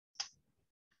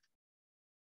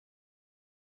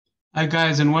Hi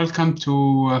guys, and welcome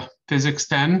to Physics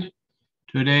 10.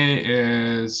 Today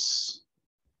is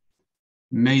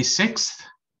May 6th,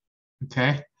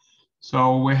 okay?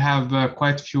 So we have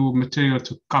quite a few material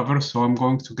to cover, so I'm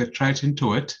going to get right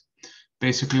into it.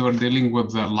 Basically, we're dealing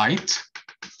with light.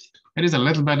 It is a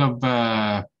little bit of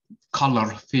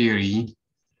color theory.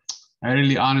 I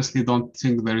really honestly don't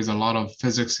think there is a lot of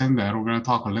physics in there. We're going to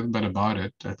talk a little bit about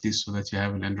it, at least so that you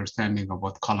have an understanding of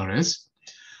what color is.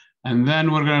 And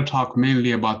then we're going to talk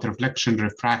mainly about reflection,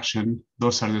 refraction.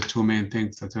 Those are the two main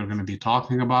things that we're going to be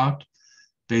talking about,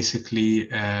 basically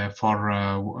for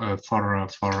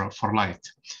light.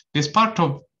 This part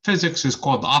of physics is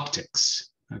called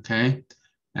optics, okay?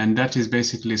 And that is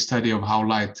basically a study of how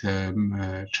light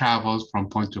travels from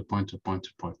point to point to point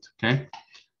to point, okay?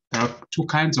 There are two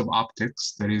kinds of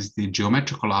optics. There is the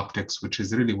geometrical optics, which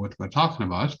is really what we're talking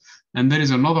about. And there is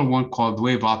another one called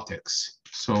wave optics.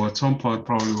 So at some point,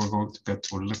 probably we're going to get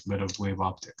to a little bit of wave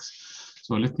optics.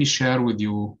 So let me share with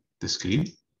you the screen.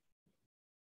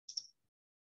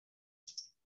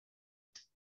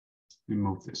 Let me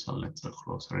move this a little bit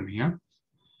closer in here.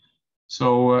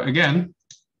 So again,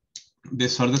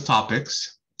 these are the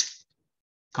topics.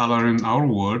 Color in our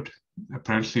world.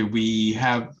 Apparently, we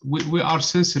are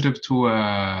sensitive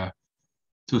to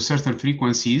certain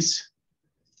frequencies.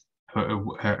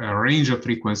 A range of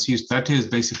frequencies. That is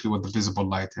basically what the visible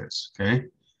light is, okay?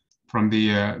 From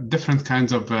the different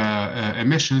kinds of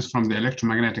emissions from the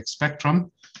electromagnetic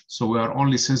spectrum. So we are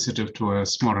only sensitive to a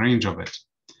small range of it.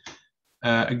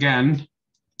 Again,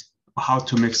 how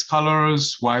to mix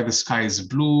colors, why the sky is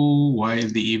blue, why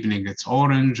in the evening it's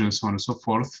orange, and so on and so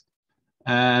forth.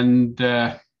 And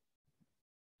the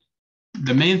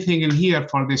main thing in here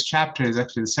for this chapter is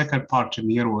actually the second part in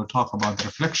here. We'll talk about the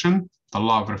reflection, the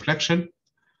law of reflection,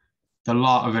 the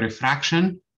law of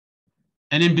refraction,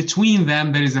 and in between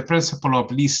them, there is a principle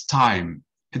of least time.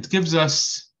 It gives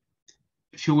us,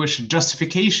 if you wish,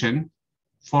 justification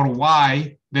for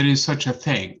why there is such a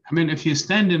thing. I mean, if you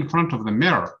stand in front of the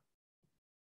mirror,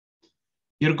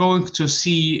 you're going to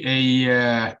see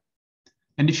and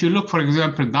if you look, for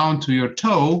example, down to your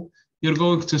toe, you're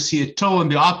going to see a toe on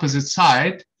the opposite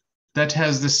side that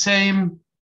has the same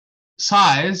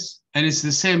size and it's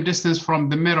the same distance from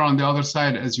the mirror on the other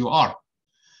side as you are.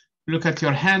 Look at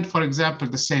your hand, for example,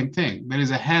 the same thing. There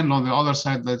is a hand on the other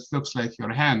side that looks like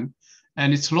your hand,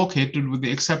 and it's located with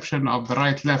the exception of the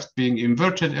right-left being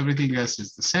inverted. Everything else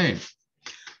is the same.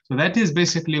 So that is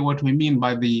basically what we mean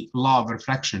by the law of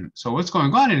refraction. So what's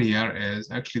going on in here is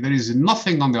actually there is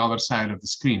nothing on the other side of the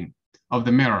screen, of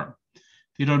the mirror.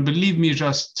 If you don't believe me,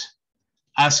 just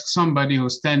ask somebody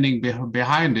who's standing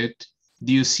behind it,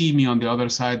 do you see me on the other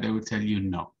side? They will tell you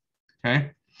no,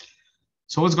 okay?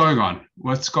 So what's going on?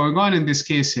 What's going on in this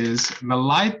case is the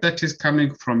light that is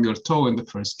coming from your toe in the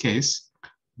first case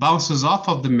bounces off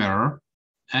of the mirror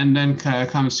and then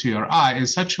comes to your eye in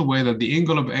such a way that the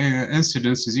angle of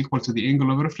incidence is equal to the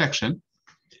angle of reflection,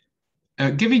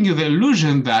 giving you the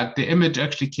illusion that the image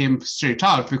actually came straight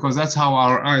out, because that's how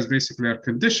our eyes basically are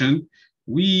conditioned.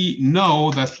 We know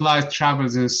that light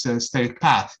travels in a straight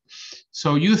path.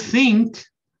 So you think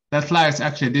that light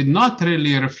actually did not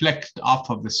really reflect off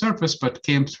of the surface, but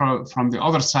came from the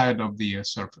other side of the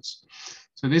surface.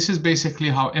 So this is basically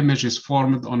how image is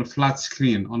formed on a flat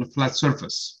screen, on a flat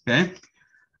surface, okay?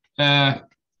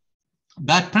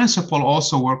 That principle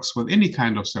also works with any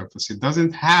kind of surface. It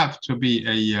doesn't have to be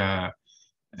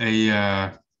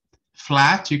a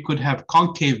flat. You could have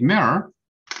concave mirror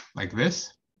like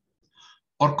this,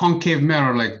 or concave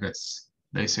mirror like this,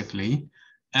 basically.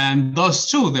 And those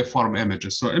two, they form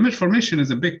images. So image formation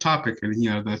is a big topic in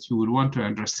here that you would want to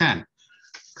understand.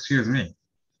 Excuse me.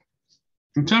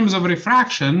 In terms of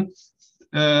refraction,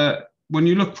 when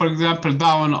you look, for example,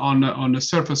 down on the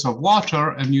surface of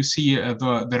water and you see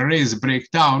the rays break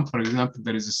down, for example,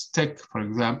 there is a stick, for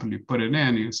example, you put it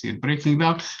in, you see it breaking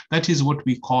down. That is what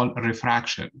we call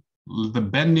refraction, the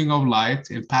bending of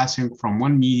light in passing from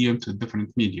one medium to a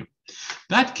different medium.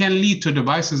 That can lead to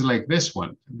devices like this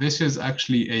one. This is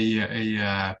actually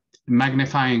a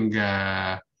magnifying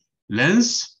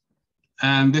lens,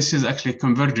 and this is actually a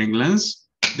converging lens.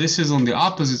 This is on the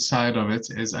opposite side of it,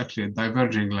 is actually a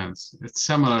diverging lens. It's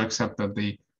similar, except that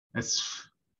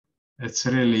it's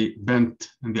really bent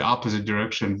in the opposite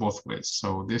direction both ways.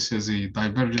 So this is a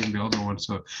diverging, the other one.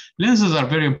 So lenses are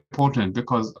very important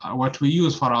because what we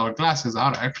use for our glasses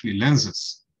are actually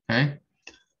lenses, okay?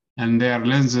 And they are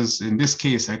lenses, in this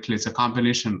case, actually, it's a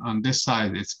combination. On this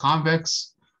side, it's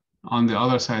convex. On the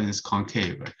other side, it's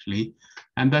concave, actually.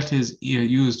 And that is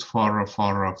used for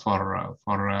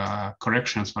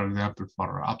corrections, for example,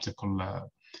 for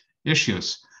optical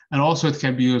issues. And also it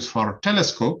can be used for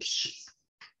telescopes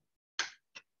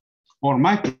or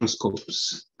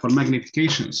microscopes for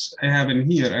magnifications. I have in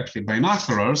here actually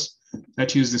binoculars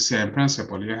that use the same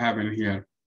principle. You have in here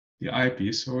the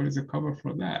eyepiece. So what is the cover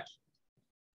for that?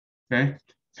 Okay.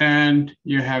 And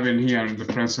you have in here the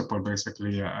principle,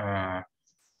 basically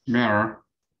mirror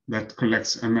that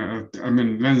collects,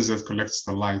 lens that collects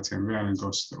the light and then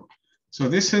goes through. So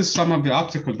this is some of the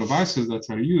optical devices that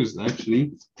are used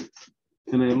actually.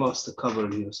 And I lost the cover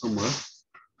here somewhere.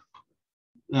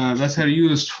 That are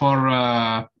used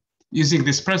for using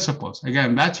these principles.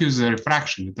 Again, that uses a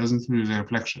refraction. It doesn't use a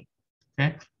reflection,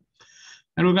 okay?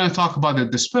 And we're going to talk about the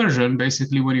dispersion.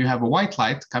 Basically, when you have a white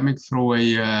light coming through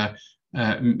a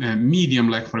medium,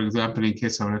 like for example, in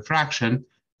case of refraction,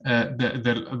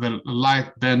 the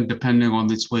light bend depending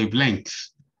on its wavelength.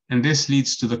 And this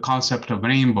leads to the concept of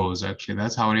rainbows, actually.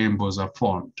 That's how rainbows are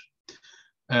formed.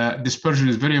 Dispersion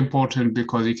is very important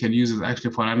because you can use it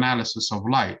actually for analysis of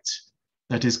light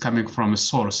that is coming from a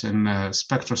source in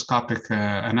spectroscopic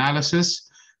analysis.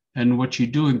 And what you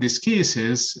do in this case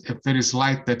is, if there is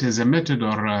light that is emitted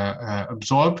or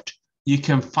absorbed, you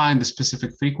can find the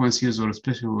specific frequencies or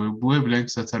specific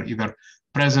wavelengths that are either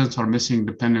present or missing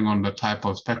depending on the type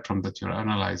of spectrum that you're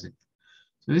analyzing.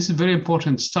 So this is very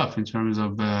important stuff in terms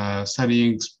of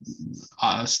studying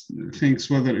things,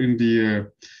 whether in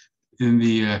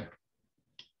the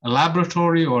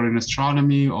laboratory or in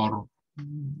astronomy or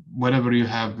whatever you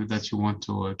have that you want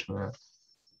to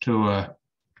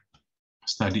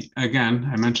study. Again,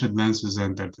 I mentioned lenses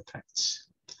and their defects.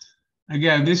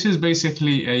 Again, this is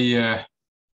basically a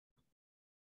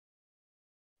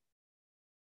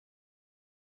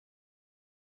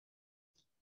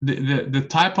the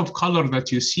type of color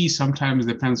that you see sometimes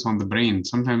depends on the brain.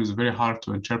 Sometimes it's very hard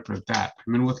to interpret that. I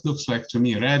mean, what looks like to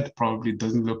me red probably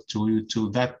doesn't look to you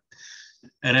to that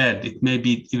red. It may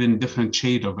be even different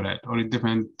shade of red or a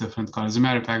different color. As a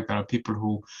matter of fact, there are people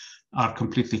who are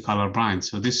completely colorblind.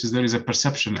 So there is a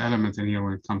perception element in here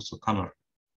when it comes to color.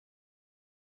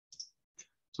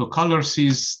 So color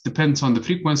depends on the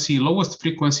frequency. Lowest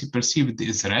frequency perceived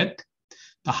is red.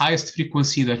 The highest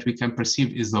frequency that we can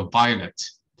perceive is the violet.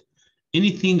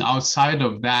 Anything outside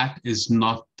of that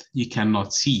you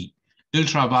cannot see.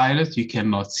 Ultraviolet, you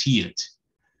cannot see it.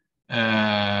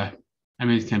 I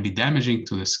mean, it can be damaging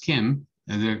to the skin.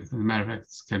 As a matter of fact,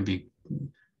 it can be,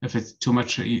 if it's too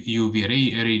much UV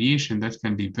radiation, that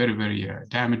can be very, very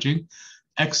damaging.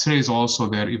 X-rays also,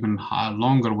 they're even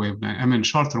longer wavelengths,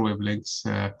 shorter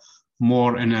wavelengths,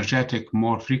 more energetic,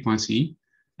 more frequency,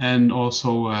 and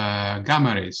also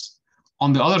gamma rays.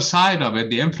 On the other side of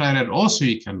it, the infrared also,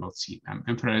 you cannot see them.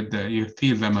 Infrared, you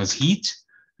feel them as heat,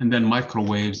 and then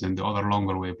microwaves and the other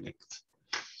longer wavelengths.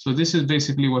 So this is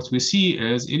basically what we see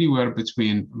is anywhere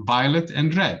between violet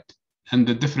and red, and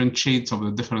the different shades of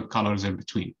the different colors in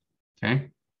between, okay?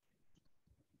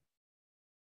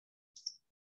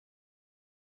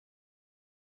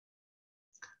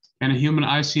 Can a human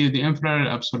eye see the infrared?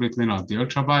 Absolutely not. The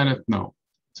ultraviolet, no.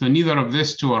 So neither of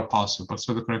these two are possible.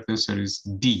 So the correct answer is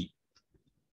D.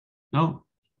 No.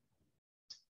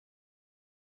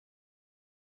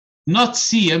 Not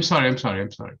C, I'm sorry.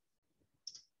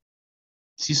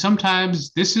 See,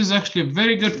 sometimes this is actually a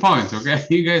very good point, okay?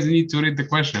 You guys need to read the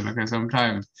question, okay,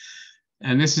 sometimes.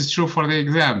 And this is true for the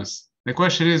exams. The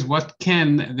question is, what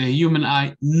can the human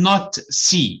eye not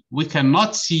see? We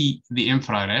cannot see the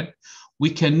infrared.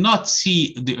 We cannot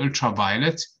see the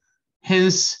ultraviolet.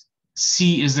 Hence,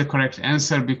 C is the correct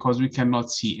answer because we cannot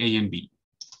see A and B,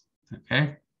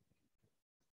 okay?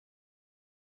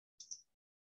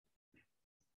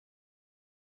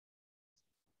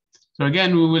 So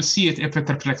again, we will see it if it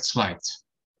reflects light.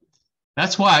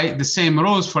 That's why the same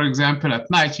rose, for example, at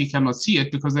night, you cannot see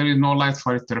it because there is no light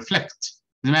for it to reflect.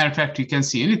 As a matter of fact, you can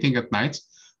see anything at night,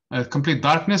 complete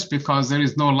darkness, because there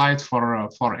is no light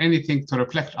for anything to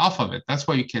reflect off of it. That's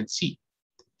why you can't see.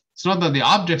 It's not that the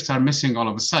objects are missing all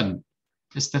of a sudden.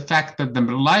 It's the fact that the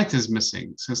light is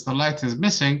missing. Since the light is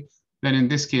missing, then in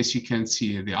this case, you can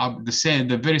see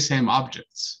the very same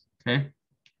objects, okay?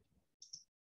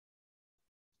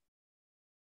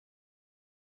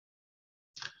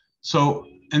 So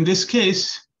in this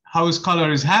case, how is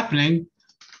color is happening?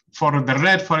 For the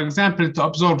red, for example, it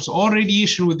absorbs all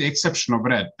radiation with the exception of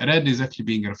red. Red is actually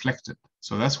being reflected.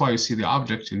 So that's why you see the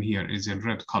object in here is in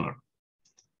red color.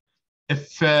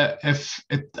 If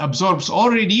it absorbs all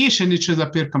radiation, it should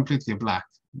appear completely black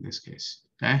in this case,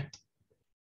 okay?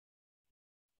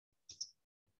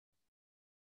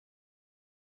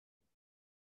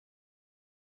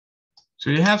 So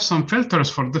you have some filters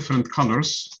for different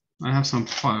colors. I have some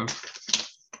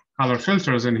color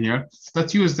filters in here.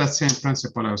 Let's use that same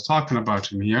principle I was talking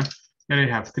about in here. Here you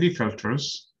have 3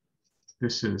 filters.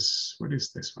 This is, what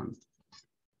is this one?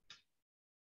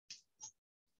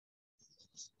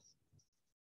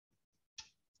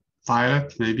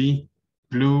 Violet, maybe,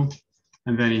 blue,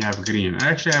 and then you have green. I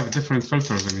actually have different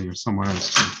filters in here somewhere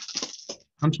else too.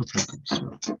 Bunch of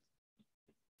filters.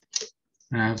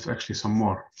 I have actually some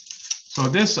more. So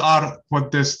these are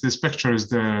what this picture is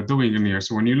doing in here.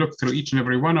 So when you look through each and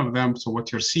every one of them, so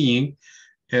what you're seeing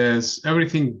is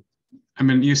everything. I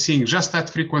mean, you're seeing just that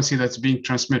frequency that's being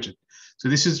transmitted. So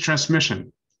this is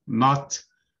transmission, not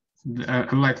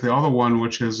unlike the other one,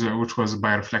 which was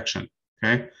by reflection.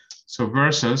 Okay. So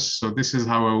versus, so this is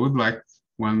how I would like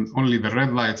when only the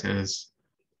red light is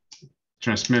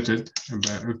transmitted.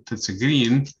 If it's a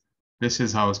green, this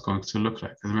is how it's going to look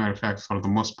like. As a matter of fact, for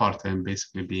the most part, I'm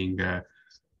basically being,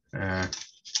 so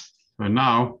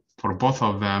now for both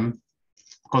of them,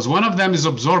 because one of them is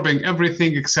absorbing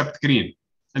everything except green,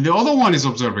 and the other one is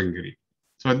absorbing green.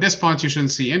 So at this point, you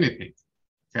shouldn't see anything,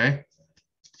 okay?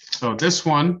 So this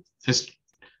one is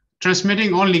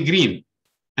transmitting only green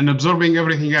and absorbing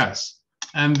everything else.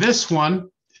 And this one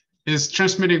is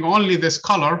transmitting only this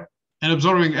color and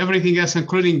absorbing everything else,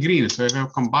 including green. So if you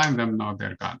combine them, now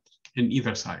they're gone in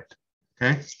either side,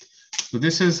 okay? So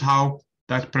this is how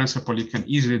that principle, you can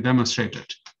easily demonstrate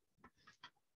it.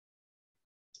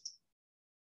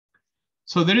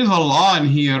 So there is a law in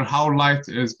here, how light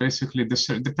is basically this,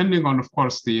 depending on, of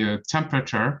course, the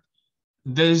temperature,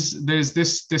 there's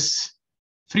this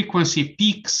frequency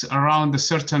peaks around a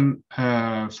certain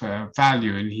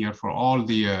value in here for all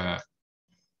the,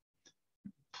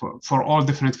 for all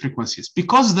different frequencies.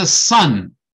 Because the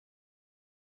sun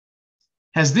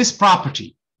has this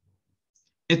property,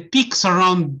 it peaks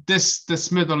around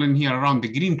this middle in here, around the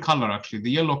green color, actually,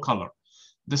 the yellow color.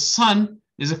 The sun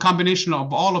is a combination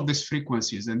of all of these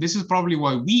frequencies. And this is probably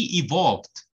why we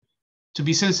evolved to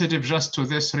be sensitive just to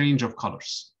this range of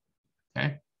colors,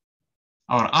 okay?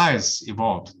 Our eyes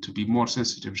evolved to be more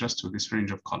sensitive just to this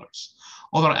range of colors.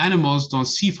 Other animals don't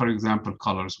see, for example,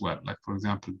 colors well, like for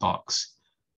example, dogs.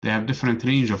 They have different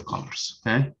range of colors,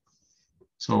 okay?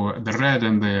 So the red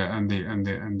and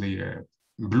the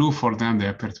blue, for them, they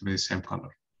appear to be the same color.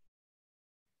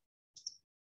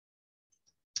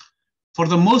 For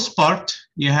the most part,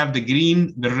 you have the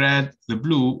green, the red, the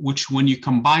blue, which when you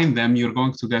combine them, you're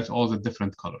going to get all the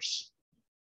different colors.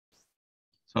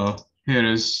 So here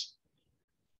is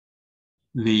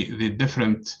the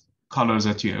different colors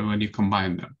that you, when you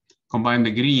combine them. Combine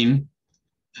the green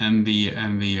and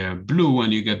the blue,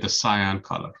 and you get the cyan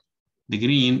color. The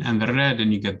green and the red,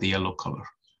 and you get the yellow color.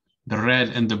 The red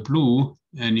and the blue,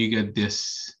 and you get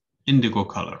this indigo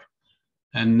color.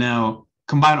 And now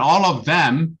combine all of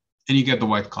them, and you get the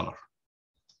white color.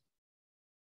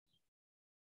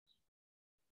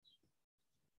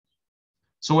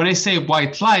 So when I say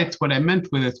white light, what I meant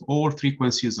with it, all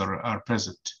frequencies are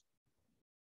present.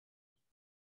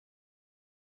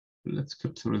 Let's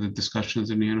get through the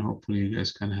discussions in here, and hopefully you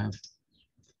guys can have.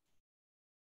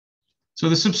 So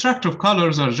the subtractive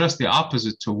colors are just the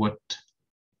opposite to what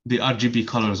the RGB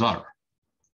colors are.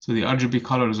 So the RGB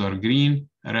colors are green,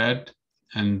 red,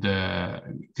 and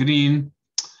green,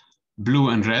 blue,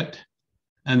 and red.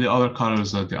 And the other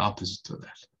colors are the opposite to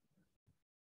that.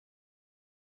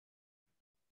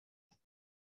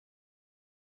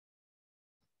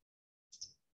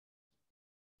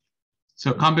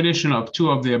 So a combination of two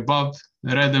of the above,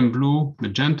 red and blue,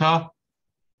 magenta.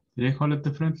 Did I call it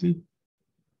differently?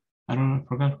 I don't know, I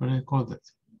forgot what I called it.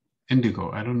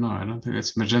 Indigo, I don't know, I don't think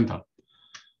it's magenta.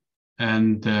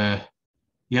 And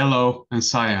yellow and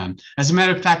cyan. As a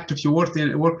matter of fact, if you worked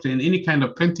in any kind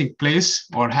of printing place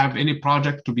or have any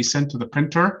project to be sent to the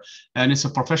printer, and it's a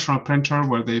professional printer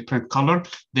where they print color,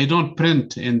 they don't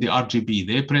print in the RGB,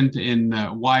 they print in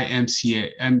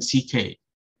MCK.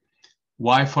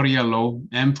 Y for yellow,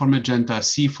 M for magenta,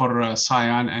 C for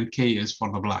cyan, and K is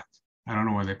for the black. I don't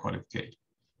know why they call it K.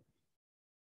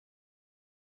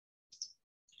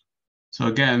 So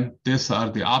again, these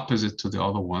are the opposite to the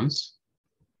other ones.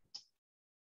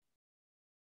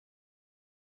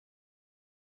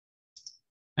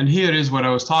 And here is what I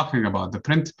was talking about. The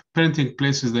printing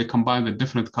places, they combine the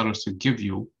different colors to give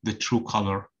you the true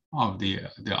color of the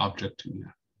object in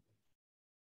here.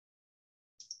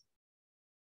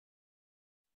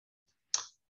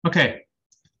 Okay.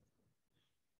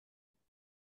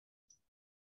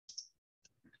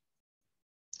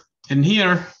 And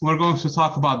here, we're going to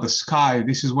talk about the sky.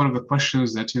 This is one of the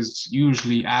questions that is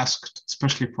usually asked,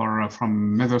 especially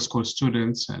from middle school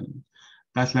students and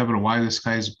that level, why the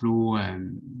sky is blue,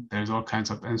 and there's all kinds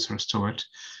of answers to it.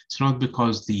 It's not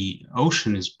because the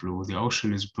ocean is blue. The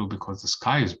ocean is blue because the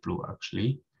sky is blue,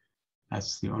 actually.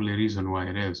 That's the only reason why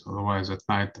it is. Otherwise, at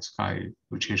night, the sky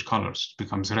will change colors. It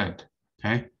becomes red,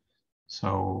 okay?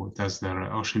 So does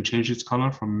the ocean change its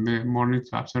color from morning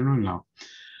to afternoon? No.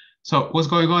 So what's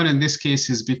going on in this case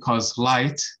is because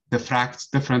light diffracts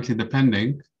differently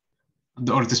depending,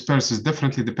 or disperses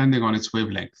differently depending on its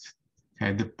wavelength,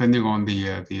 okay, depending on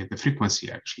the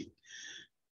frequency, actually.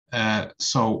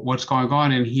 So what's going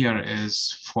on in here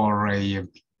is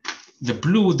the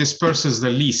blue disperses the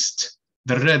least,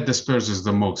 the red disperses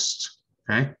the most,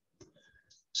 okay?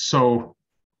 So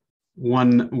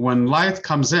when light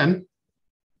comes in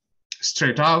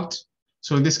straight out,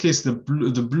 so in this case, the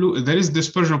blue, there is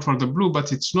dispersion for the blue,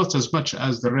 but it's not as much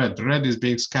as the red. The red is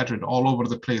being scattered all over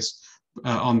the place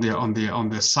on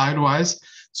the sidewise.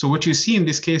 So what you see in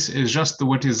this case is just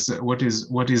what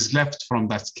is left from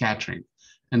that scattering,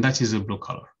 and that is a blue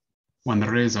color when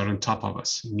the rays are on top of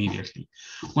us immediately.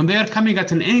 When they are coming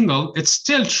at an angle, it's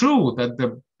still true that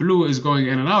the blue is going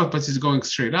in and out, but it's going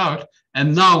straight out.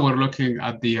 And now we're looking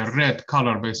at the red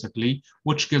color, basically,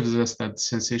 which gives us that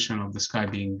sensation of the sky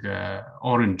being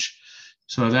orange.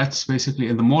 So that's basically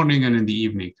in the morning and in the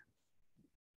evening.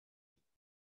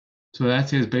 So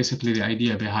that is basically the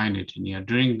idea behind it in here.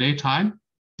 During daytime,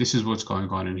 this is what's going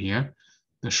on in here.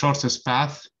 The shortest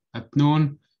path at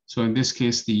noon. So in this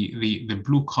case, the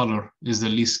blue color is the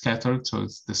least scattered. So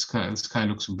it's the sky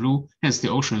looks blue, hence the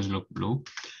oceans look blue.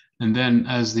 And then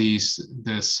as the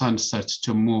sun starts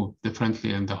to move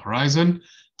differently in the horizon,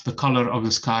 the color of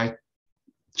the sky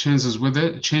changes with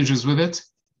it.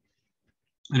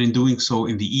 And in doing so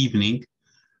in the evening,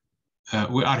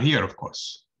 we are here, of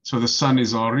course. So the sun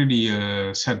is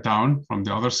already set down from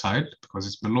the other side because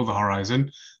it's below the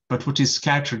horizon. But what is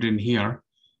scattered in here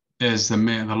is the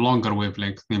longer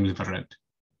wavelength, namely the red.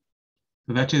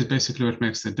 So that is basically what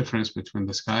makes the difference between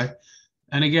the sky.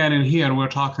 And again, in here, we're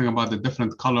talking about the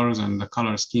different colors and the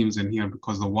color schemes in here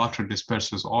because the water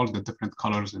disperses all the different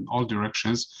colors in all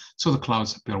directions. So the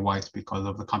clouds appear white because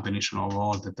of the combination of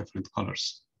all the different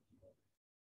colors.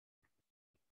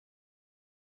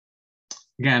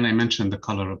 Again, I mentioned the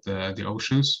color of the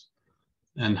oceans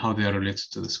and how they are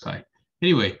related to the sky.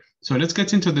 Anyway, so let's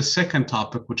get into the second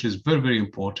topic, which is very, very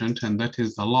important, and that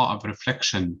is the law of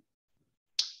reflection.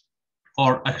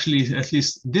 Or actually, at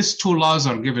least these two laws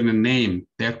are given a name.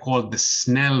 They're called the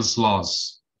Snell's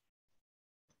laws.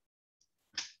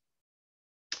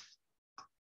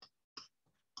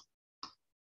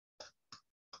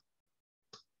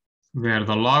 They're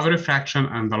the law of refraction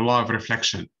and the law of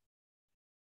reflection.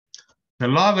 The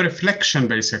law of reflection,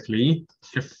 basically,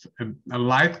 if a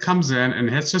light comes in and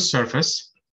hits a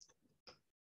surface,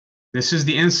 this is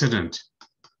the incident.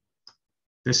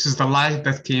 This is the light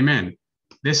that came in.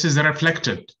 This is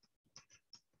reflected.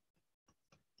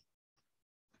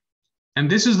 And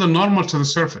this is the normal to the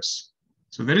surface.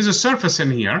 So there is a surface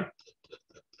in here.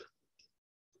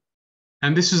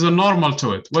 And this is the normal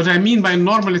to it. What I mean by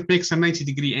normal, it makes a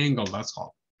 90-degree angle, that's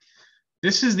all.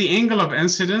 This is the angle of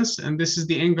incidence, and this is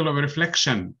the angle of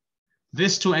reflection.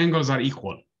 These two angles are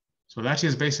equal. So that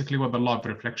is basically what the law of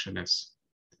reflection is.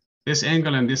 This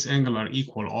angle and this angle are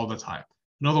equal all the time.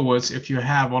 In other words, if you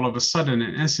have all of a sudden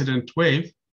an incident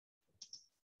wave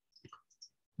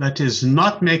that is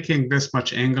not making this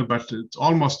much angle, but it's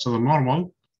almost to the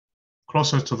normal,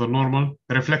 closer to the normal,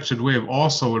 the reflected wave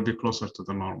also will be closer to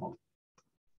the normal.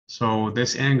 So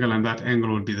this angle and that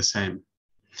angle will be the same.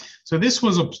 So this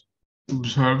was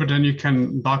observed, and you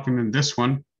can document this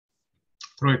one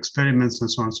through experiments and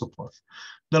so on and so forth.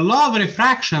 The law of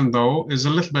refraction, though, is a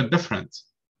little bit different.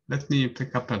 Let me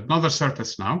pick up another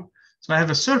surface now. So I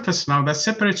have a surface now that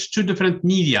separates two different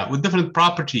media with different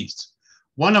properties.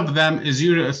 One of them is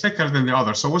usually thicker than the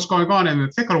other. So what's going on in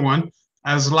the thicker one,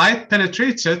 as light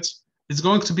penetrates it, it's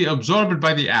going to be absorbed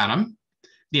by the atom.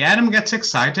 The atom gets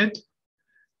excited,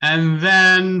 and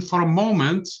then for a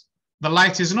moment, the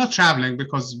light is not traveling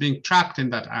because it's being trapped in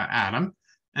that atom.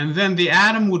 And then the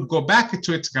atom would go back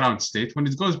to its ground state. When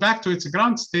it goes back to its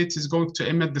ground state, it's going to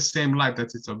emit the same light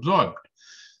that it's absorbed.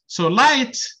 So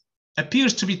light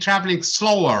appears to be traveling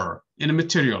slower in a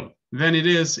material than it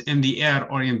is in the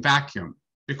air or in vacuum,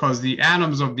 because the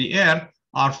atoms of the air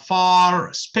are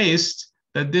far spaced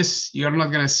that you're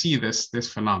not going to see this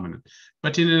phenomenon.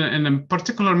 But in a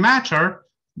particular matter,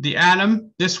 the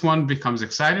atom, this one becomes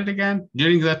excited again.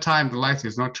 During that time, the light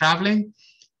is not traveling,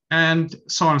 and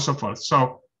so on and so forth.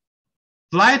 So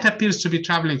light appears to be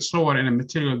traveling slower in a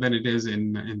material than it is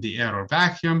in the air or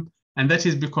vacuum. And that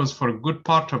is because for a good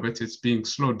part of it, it's being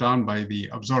slowed down by the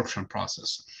absorption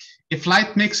process. If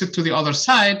light makes it to the other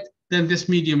side, then this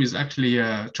medium is actually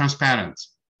transparent.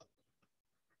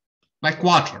 Like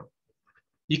water.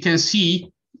 You can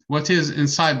see what is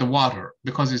inside the water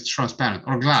because it's transparent,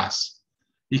 or glass.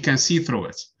 You can see through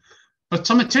it. But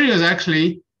some materials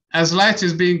actually, as light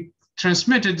is being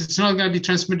transmitted, it's not going to be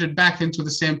transmitted back into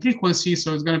the same frequency,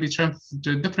 so it's going to be transmitted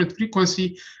to a different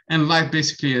frequency, and light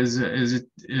basically is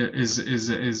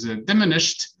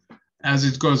diminished as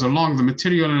it goes along the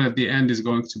material, and at the end is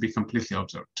going to be completely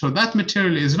observed. So that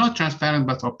material is not transparent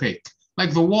but opaque,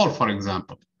 like the wall, for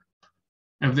example.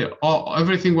 If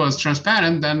everything was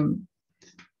transparent, then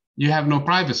you have no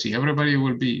privacy. Everybody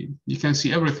will be, you can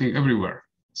see everything everywhere.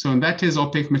 So that is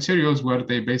opaque materials where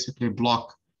they basically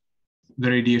block the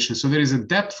radiation. So there is a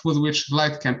depth with which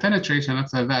light can penetrate, and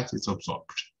after that it's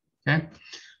absorbed, okay?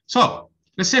 So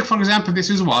let's say, for example,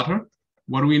 this is water,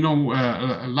 where we know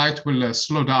light will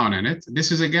slow down in it.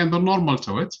 This is again the normal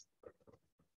to it.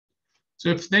 So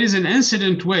if there is an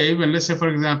incident wave, and let's say, for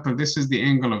example, this is the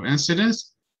angle of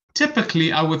incidence,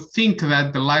 typically I would think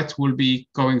that the light will be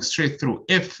going straight through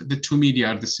if the two media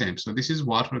are the same. So this is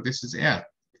water, this is air.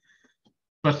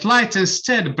 But light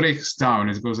instead breaks down,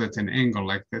 it goes at an angle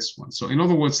like this one. So in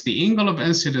other words, the angle of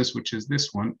incidence, which is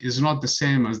this one, is not the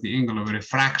same as the angle of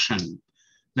refraction.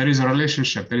 There is a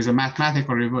relationship, there is a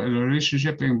mathematical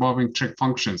relationship involving trig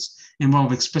functions,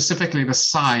 involving specifically the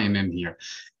sign in here,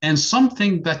 and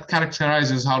something that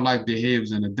characterizes how light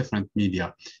behaves in a different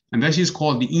media. And this is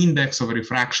called the index of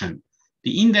refraction.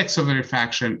 The index of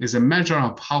refraction is a measure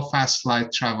of how fast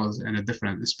light travels in a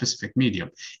different specific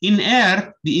medium. In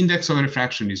air, the index of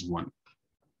refraction is 1.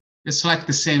 It's like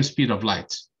the same speed of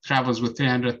light, travels with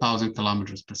 300,000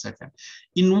 kilometers per second.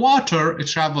 In water, it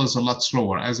travels a lot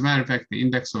slower. As a matter of fact, the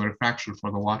index of refraction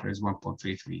for the water is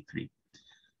 1.333.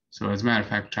 So as a matter of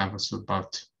fact, travels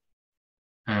about,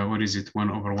 what is it,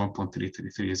 1 over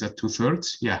 1.333? Is that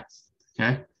 2/3? Yeah,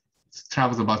 okay. It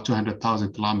travels about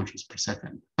 200,000 kilometers per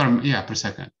second. Per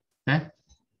second, okay?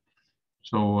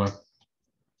 So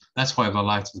that's why the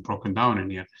light is broken down in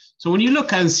here. So when you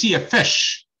look and see a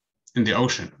fish in the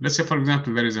ocean, let's say, for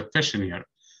example, there is a fish in here.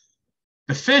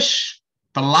 The fish,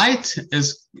 the light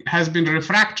has been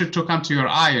refracted to come to your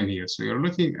eye in here. So you're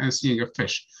looking and seeing a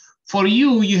fish. For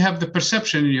you, you have the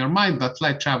perception in your mind that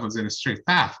light travels in a straight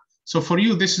path. So for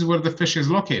you, this is where the fish is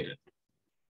located.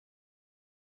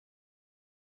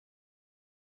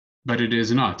 But it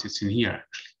is not, it's in here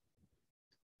actually.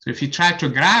 So if you try to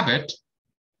grab it,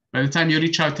 by the time you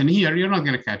reach out in here, you're not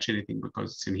going to catch anything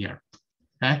because it's in here,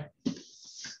 okay?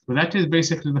 So that is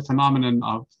basically the phenomenon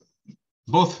of,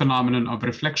 both phenomenon of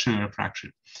reflection and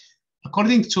refraction.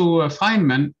 According to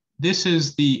Feynman, this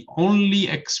is the only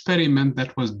experiment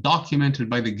that was documented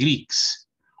by the Greeks,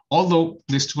 although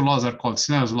these two laws are called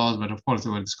Snell's laws, but of course they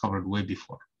were discovered way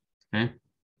before, okay?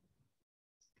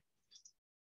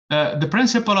 The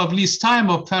principle of least time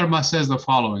of Fermat says the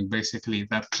following, basically,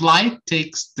 that light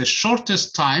takes the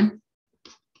shortest time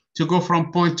to go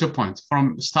from point to point,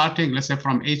 from starting, let's say,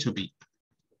 from A to B.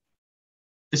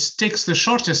 It takes the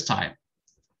shortest time.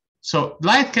 So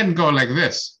light can go like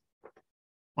this,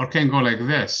 or can go like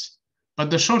this, but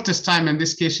the shortest time in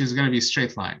this case is going to be a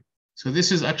straight line. So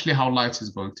this is actually how light is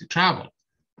going to travel.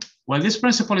 Well, this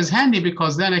principle is handy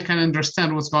because then I can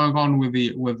understand what's going on with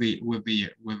the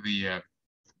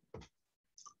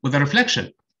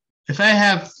reflection. If I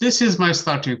have, this is my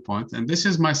starting point and this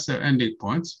is my ending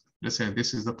point, let's say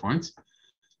this is the point,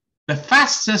 the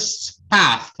fastest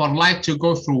path for light to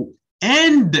go through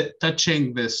and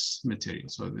touching this material.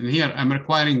 So in here, I'm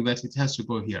requiring that it has to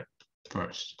go here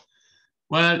first.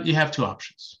 Well, you have two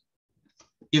options.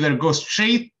 Either go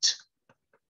straight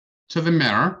to the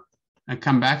mirror and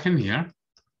come back in here.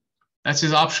 That's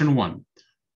his option 1.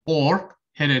 Or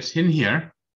hit it in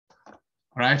here,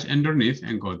 right underneath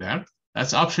and go there.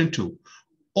 That's option 2.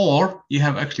 Or you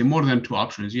have actually more than 2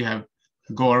 options. You have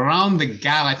go around the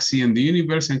galaxy and the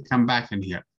universe and come back in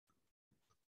here.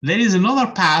 There is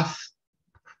another path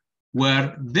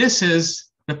where this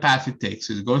is the path it takes.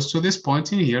 It goes to this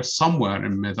point in here, somewhere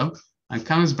in the middle, and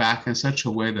comes back in such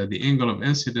a way that the angle of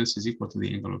incidence is equal to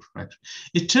the angle of refraction.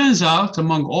 It turns out,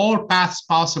 among all paths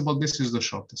possible, this is the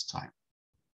shortest time.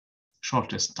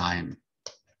 Shortest time.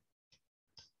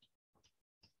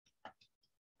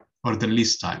 Or the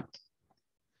least time.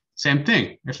 Same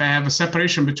thing. If I have a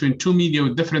separation between two media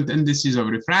with different indices of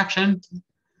refraction,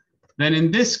 then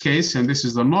in this case, and this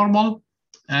is the normal,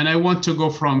 and I want to go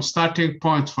from starting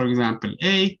point, for example,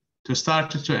 A,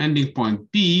 to ending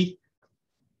point B,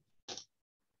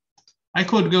 I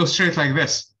could go straight like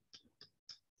this.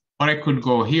 Or I could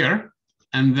go here,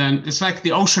 and then it's like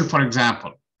the ocean, for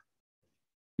example.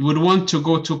 You would want to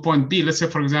go to point B. Let's say,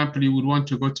 for example, you would want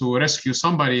to go to rescue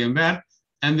somebody in there,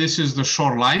 and this is the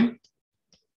shoreline,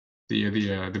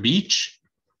 the beach,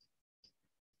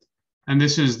 and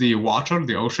this is the water,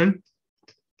 the ocean.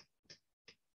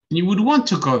 And you would want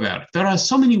to go there. There are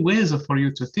so many ways for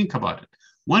you to think about it.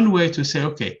 One way to say,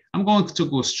 okay, I'm going to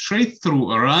go straight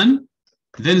through, run,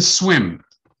 then swim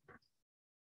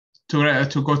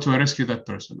to go to rescue that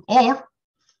person. Or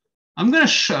I'm going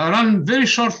to run very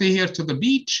shortly here to the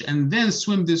beach and then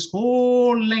swim this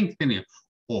whole length in here.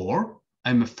 Or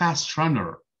I'm a fast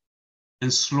runner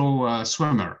and slow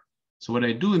swimmer. So what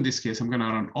I do in this case, I'm going to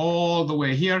run all the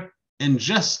way here and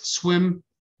just swim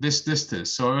this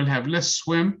distance. So I will have less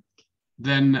swim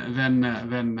than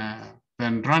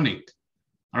running.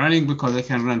 Running because I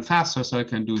can run faster, so I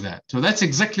can do that. So that's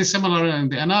exactly similar in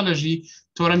the analogy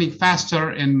to running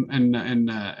faster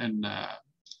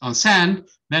on sand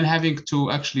than having to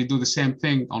actually do the same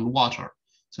thing on water.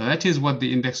 So that is what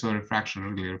the index of refraction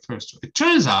really refers to. It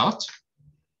turns out,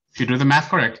 if you do the math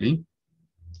correctly,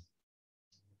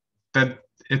 that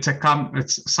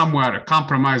it's somewhere a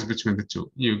compromise between the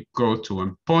two. You go to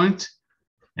a point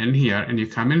in here and you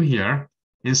come in here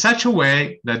in such a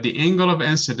way that the angle of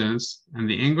incidence and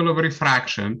the angle of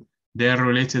refraction, they're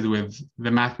related with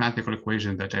the mathematical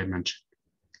equation that I mentioned,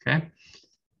 okay?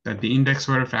 That the index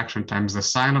of refraction times the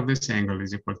sine of this angle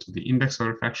is equal to the index of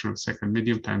refraction of the second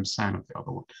medium times sine of the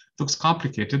other one. It looks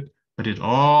complicated, but it's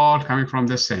all coming from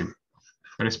the same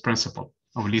first principle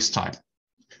of least time,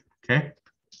 okay?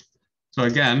 So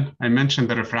again, I mentioned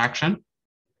the refraction.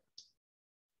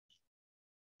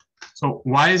 So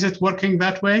why is it working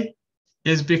that way?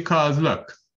 Is because,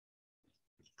 look,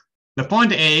 the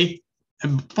point A,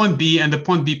 point B, and the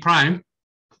point B prime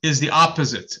is the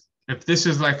opposite. If this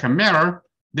is like a mirror,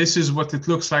 this is what it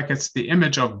looks like. It's the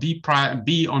image of B prime,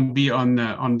 B on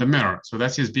the mirror. So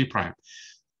that is B prime.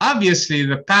 Obviously,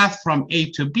 the path from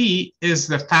A to B is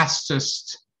the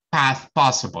fastest path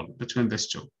possible between these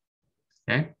two,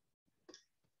 okay?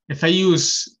 If I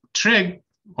use trig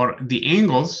or the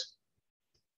angles,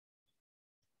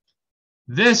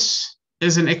 this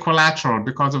is an equilateral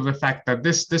because of the fact that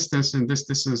this distance and this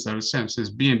distance are the same, since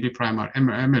B and B prime are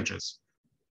images.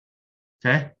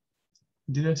 Okay?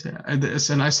 Did I say it's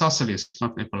an isosceles,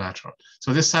 not an equilateral?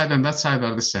 So this side and that side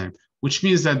are the same, which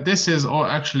means that this is all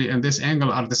actually and this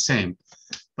angle are the same.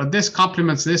 But this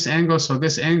complements this angle, so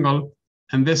this angle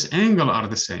and this angle are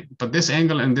the same. But this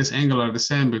angle and this angle are the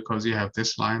same because you have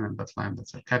this line and that line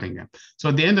that's cutting it. So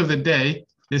at the end of the day,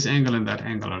 this angle and that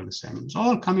angle are the same. It's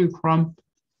all coming from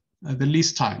the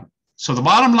least time. So the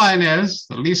bottom line is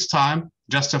the least time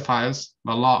justifies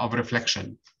the law of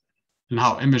reflection and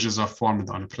how images are formed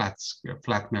on a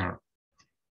flat mirror.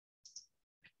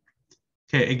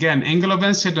 Okay, again, angle of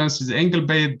incidence is the angle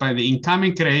made by the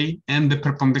incoming ray and the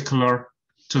perpendicular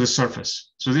to the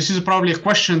surface. So this is probably a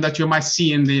question that you might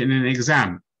see in an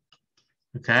exam.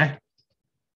 Okay,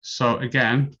 so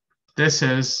again, this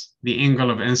is the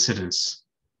angle of incidence.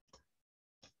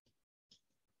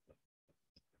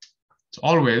 It's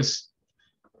always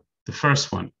the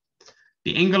first one.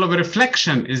 The angle of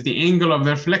reflection is the angle of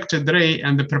the reflected ray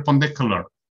and the perpendicular.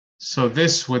 So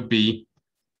this would be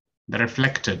the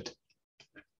reflection.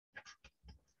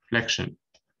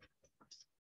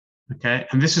 Okay,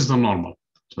 and this is the normal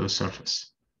to the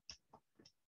surface.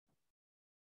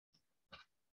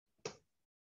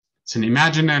 It's an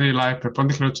imaginary line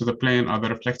perpendicular to the plane of the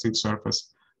reflecting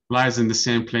surface, lies in the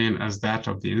same plane as that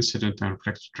of the incident and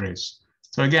reflected rays.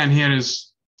 So again, here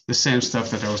is the same stuff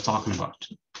that I was talking about,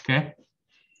 okay?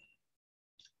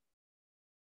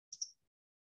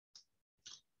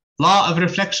 Law of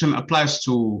reflection applies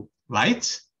to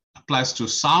light, applies to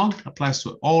sound, applies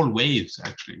to all waves,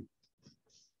 actually.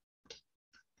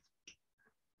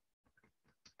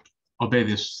 Obey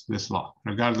this law,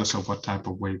 regardless of what type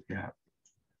of wave you have.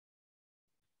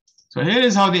 So here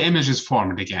is how the image is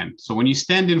formed again. So when you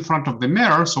stand in front of the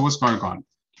mirror, so what's going on?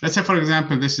 Let's say, for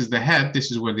example, this is the head,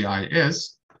 this is where the eye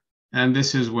is, and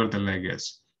this is where the leg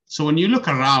is. So when you look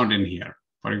around in here,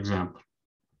 for example,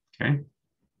 okay,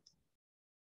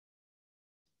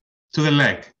 to the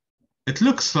leg, it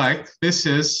looks like this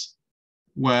is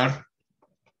where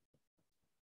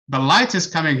the light is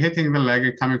coming, hitting the leg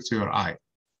and coming to your eye.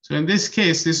 So in this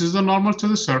case, this is the normal to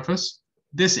the surface.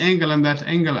 This angle and that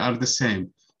angle are the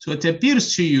same. So it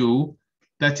appears to you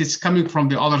that it's coming from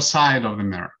the other side of the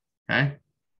mirror, okay?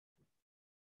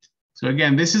 So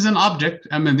again, this is an object,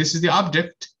 this is the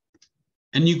object,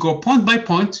 and you go point by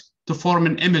point to form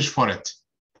an image for it.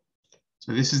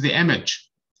 So this is the image.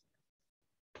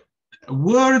 A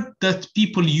word that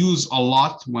people use a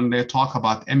lot when they talk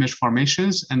about image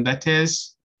formations, and that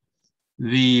is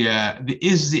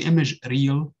is the image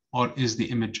real or is the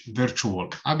image virtual?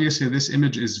 Obviously, this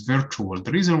image is virtual.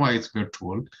 The reason why it's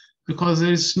virtual, because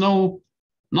there is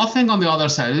nothing on the other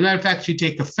side. As a matter of fact, you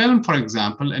take a film, for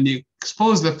example, and you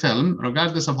expose the film,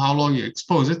 regardless of how long you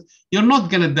expose it, you're not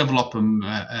going to develop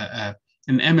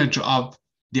an image of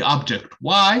the object.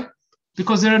 Why?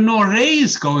 Because there are no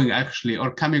rays going actually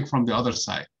or coming from the other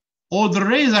side. All the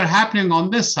rays are happening on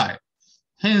this side.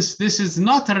 Hence, this is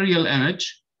not a real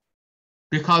image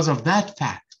because of that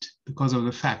fact, because of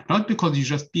the fact, not because you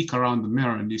just peek around the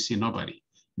mirror and you see nobody.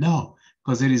 No,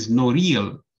 because there is no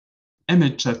real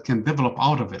image that can develop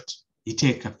out of it. You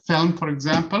take a film, for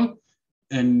example,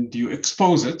 and you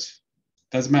expose it.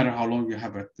 Doesn't matter how long you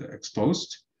have it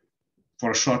exposed.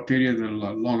 For a short period or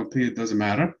a longer period, doesn't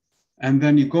matter. And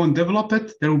then you go and develop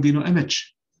it, there will be no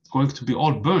image. It's going to be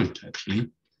all burnt,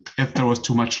 actually, if there was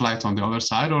too much light on the other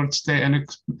side, or stay and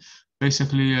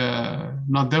basically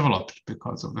not developed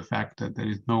because of the fact that there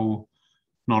is no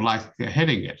light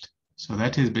hitting it. So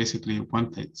that is basically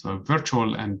one thing. So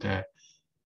virtual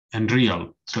and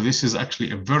real. So this is actually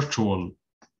a virtual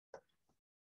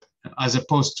as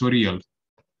opposed to real.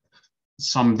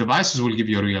 Some devices will give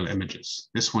you real images.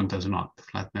 This one does not. The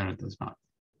flat mirror does not.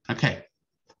 Okay.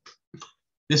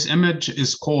 This image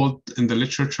is called, in the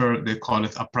literature, they call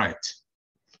it upright,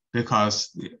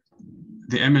 because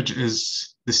the image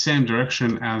is the same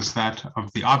direction as that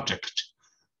of the object.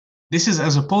 This is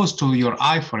as opposed to your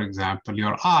eye, for example.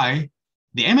 Your eye,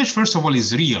 the image, first of all,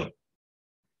 is real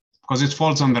because it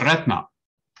falls on the retina.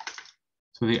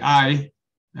 So the eye,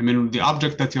 I mean, the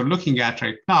object that you're looking at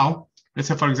right now, let's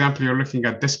say, for example, you're looking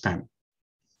at this pen,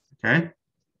 okay?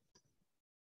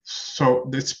 So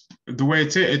this, the way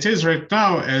it is right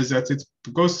now is that it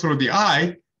goes through the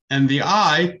eye, and the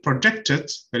eye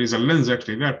projected, there is a lens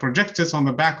actually there, projected on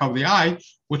the back of the eye,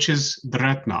 which is the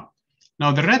retina.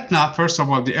 Now the retina, first of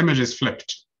all, the image is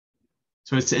flipped.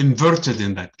 So it's inverted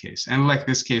in that case, unlike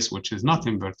this case, which is not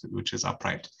inverted, which is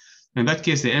upright. In that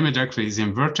case, the image actually is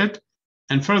inverted.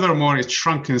 And furthermore, it's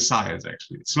shrunk in size,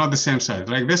 actually. It's not the same size.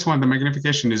 Like this one, the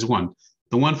magnification is 1.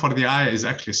 The one for the eye is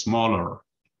actually smaller.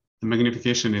 The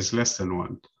magnification is less than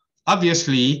 1.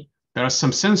 Obviously, there are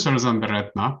some sensors on the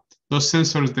retina. Those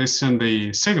sensors, they send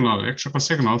a signal, electrical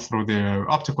signal through the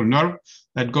optical nerve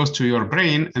that goes to your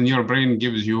brain, and your brain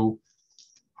gives you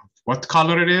what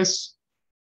color it is,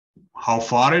 how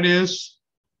far it is,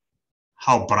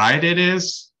 how bright it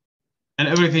is, and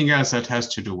everything else that has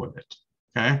to do with it,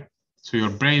 okay? So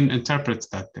your brain interprets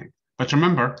that thing. But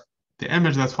remember, the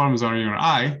image that forms on your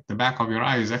eye, the back of your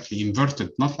eye, is actually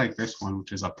inverted, not like this one,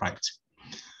 which is upright.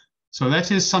 So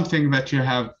that is something that you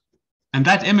have. And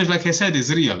that image, like I said,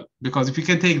 is real, because if you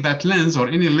can take that lens, or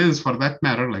any lens for that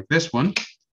matter, like this one,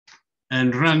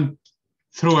 and run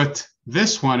through it,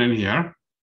 this one in here,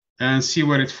 and see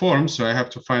where it forms. So I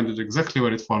have to find it exactly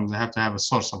where it forms. I have to have a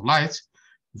source of light.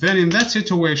 Then in that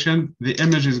situation, the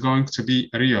image is going to be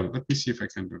real. Let me see if I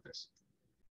can do this.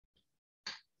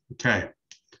 Okay.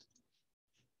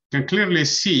 You can clearly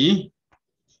see.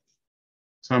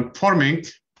 So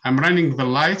I'm running the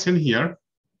light in here.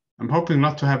 I'm hoping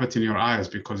not to have it in your eyes,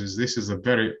 because this is a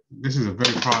very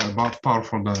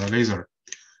powerful laser.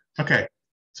 Okay.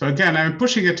 So again, I'm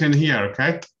pushing it in here,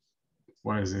 okay?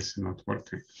 Why is this not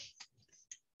working?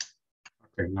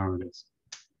 Okay, now it is.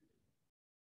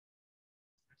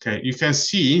 Okay, you can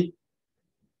see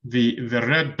the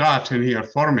red dot in here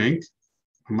forming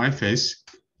on my face.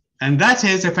 And that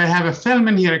is, if I have a film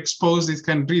in here exposed, it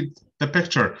can read the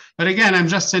picture. But again, I'm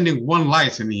just sending one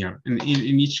light in here in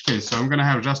each case. So I'm going to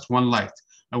have just one light.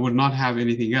 I would not have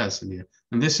anything else in here.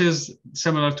 And this is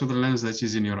similar to the lens that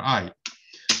is in your eye.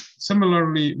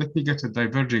 Similarly, let me get a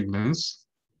diverging lens.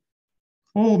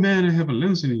 Oh man, I have a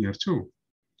lens in here too.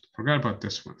 Forgot about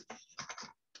this one.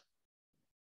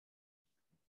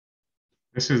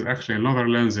 This is actually another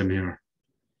lens in here.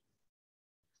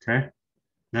 Okay.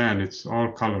 Man, it's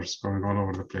all colors going all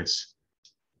over the place.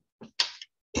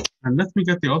 And let me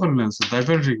get the other lens, the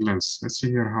diverging lens. Let's see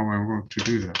here how I'm going to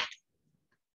do that.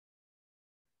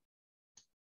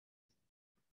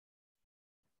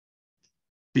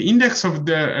 The index of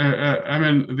the,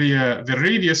 the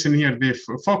radius in here, the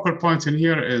focal point in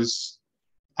here is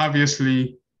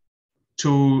obviously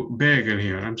too big in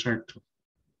here. I'm trying to.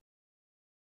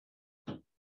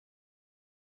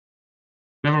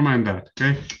 Never mind that,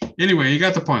 okay? Anyway, you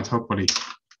got the point, hopefully.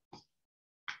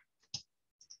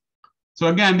 So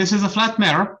again, this is a flat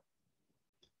mirror.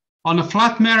 On a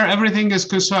flat mirror, everything is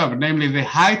conserved. Namely, the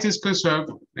height is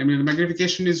conserved. Namely, the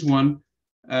magnification is 1.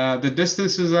 The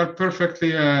distances are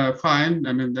perfectly fine.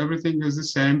 I mean, everything is the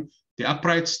same. The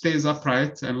upright stays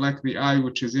upright, unlike the eye,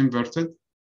 which is inverted.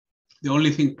 The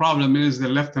only problem is the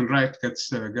left and right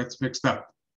gets mixed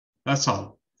up. That's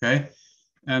all, okay?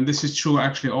 And this is true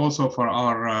actually also for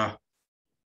our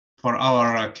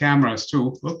cameras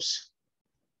too. Oops.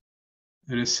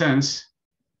 In a sense,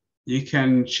 you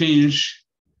can change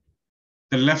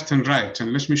the left and right.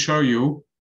 And let me show you.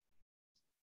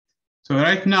 So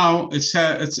right now it's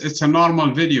a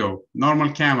normal video,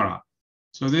 normal camera.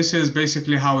 So this is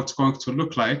basically how it's going to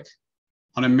look like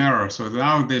on a mirror. So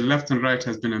now the left and right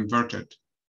has been inverted.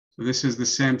 So this is the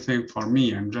same thing for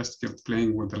me. I'm just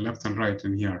playing with the left and right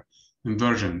in here,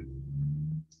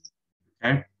 inversion.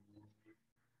 Okay.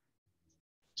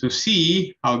 To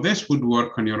see how this would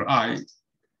work on your eye,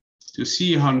 to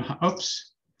see how,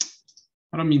 oops,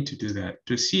 I don't mean to do that.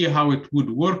 To see how it would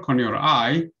work on your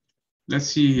eye, let's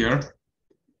see here.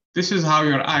 This is how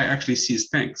your eye actually sees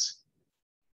things.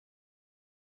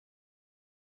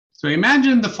 So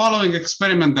imagine the following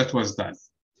experiment that was done,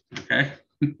 okay?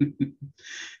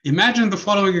 Imagine the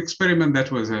following experiment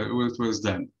that was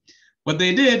done. What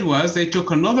they did was they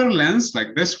took another lens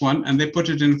like this one and they put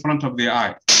it in front of the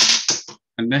eye.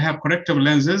 And they have corrective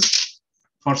lenses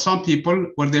for some people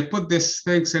where they put these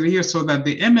things in here so that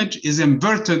the image is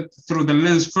inverted through the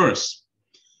lens first.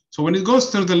 So when it goes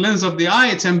through the lens of the eye,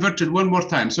 it's inverted one more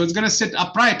time. So it's going to sit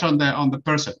upright on the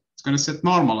person. It's going to sit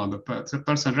normal on the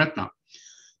person retina.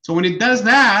 So when it does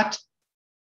that,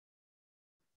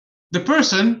 the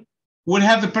person will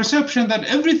have the perception that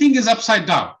everything is upside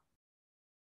down.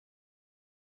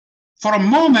 For a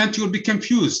moment, you'll be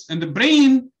confused. And the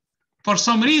brain, for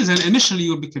some reason, initially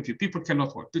you'll be confused. People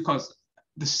cannot work because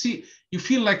you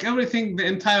feel like everything, the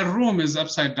entire room is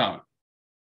upside down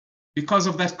because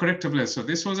of that corrective lens. So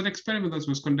this was an experiment that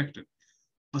was conducted.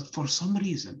 But for some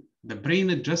reason, the brain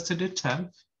adjusted itself,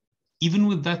 even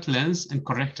with that lens, and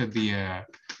corrected the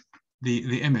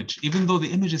image, even though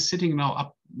the image is sitting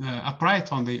now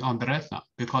upright on the retina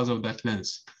because of that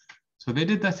lens. So they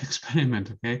did that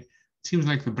experiment, okay? It seems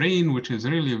like the brain, which is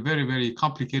really a very, very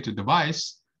complicated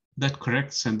device, that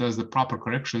corrects and does the proper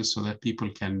corrections so that people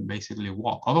can basically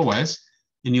walk. Otherwise,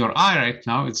 in your eye right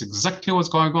now, it's exactly what's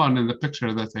going on in the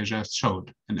picture that I just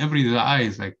showed. And every eye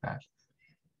is like that.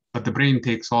 But the brain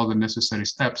takes all the necessary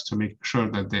steps to make sure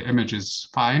that the image is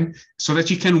fine so that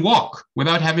you can walk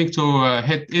without having to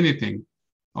hit anything.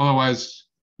 Otherwise,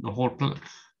 the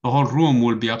whole room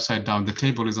will be upside down. The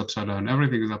table is upside down.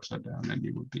 Everything is upside down, and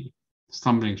you will be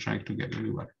stumbling trying to get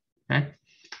anywhere. Okay,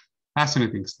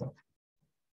 fascinating stuff.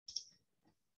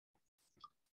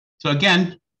 So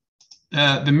again,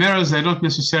 the mirrors, they don't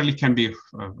necessarily can be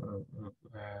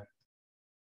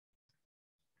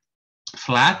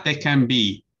flat. They can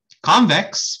be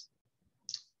convex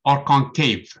or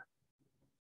concave.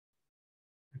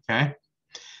 Okay,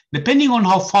 depending on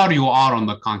how far you are on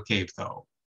the concave, though.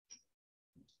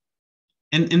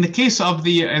 In the case of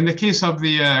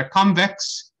the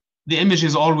convex, the image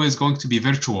is always going to be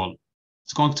virtual.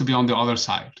 It's going to be on the other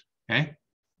side. Okay.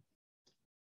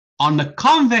 On the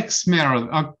convex mirror,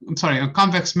 on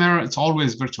convex mirror, it's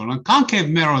always virtual. On concave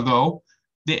mirror, though,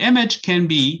 the image can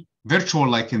be virtual,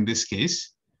 like in this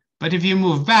case. But if you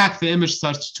move back, the image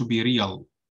starts to be real,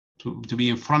 to be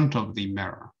in front of the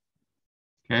mirror.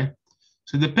 Okay.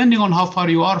 So depending on how far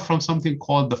you are from something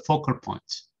called the focal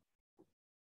point.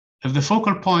 If the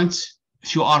focal point,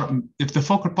 if the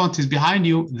focal point is behind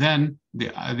you, then the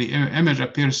image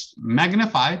appears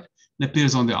magnified and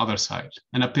appears on the other side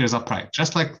and appears upright,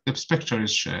 just like this picture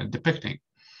is depicting.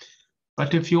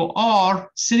 But if you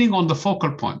are sitting on the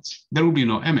focal point, there will be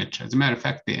no image. As a matter of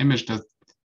fact, the image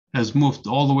has moved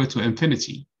all the way to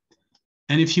infinity.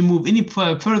 And if you move any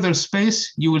further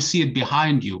space, you will see it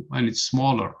behind you, and it's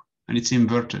smaller and it's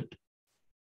inverted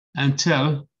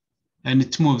and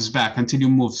it moves back until you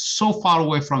move so far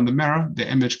away from the mirror, the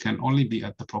image can only be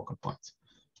at the focal point.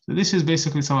 So this is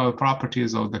basically some of the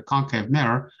properties of the concave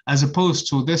mirror, as opposed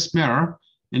to this mirror.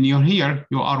 And you're here,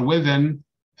 you are within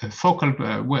a focal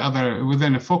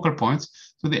within a focal point.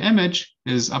 So the image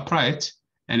is upright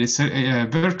and it's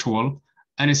virtual,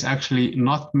 and it's actually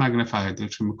not magnified,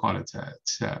 which we call it.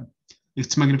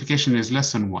 Its magnification is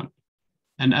less than 1.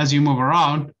 And as you move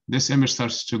around, this image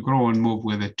starts to grow and move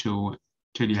with it till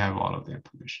you have all of the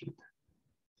information.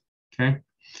 Okay.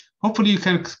 Hopefully you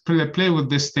can play with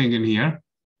this thing in here.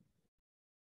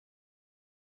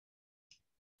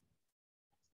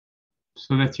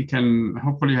 So that you can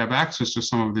hopefully have access to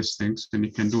some of these things, and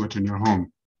you can do it in your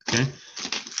home. Okay.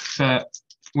 So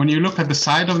when you look at the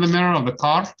side of the mirror of the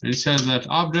car, it says that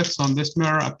objects on this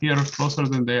mirror appear closer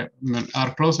than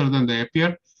they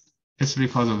appear. It's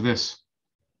because of this.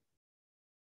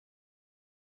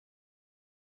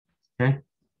 Okay.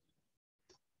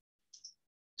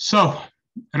 So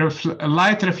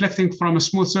light reflecting from a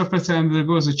smooth surface and there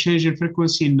goes a change in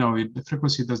frequency. No, the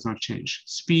frequency does not change.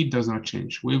 Speed does not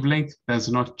change. Wavelength does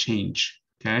not change,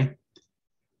 okay?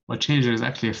 What changes is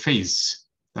actually a phase,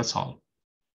 that's all.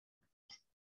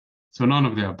 So none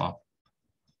of the above.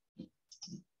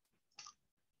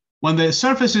 When the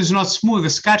surface is not smooth, the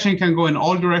scattering can go in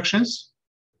all directions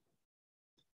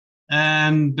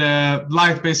and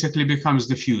light basically becomes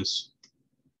diffuse.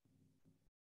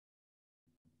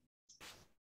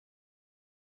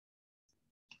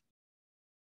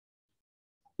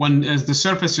 When as the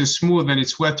surface is smooth and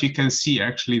it's wet, you can see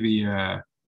actually the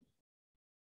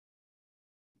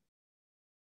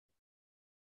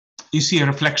you see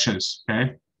reflections,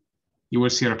 okay? You will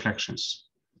see reflections.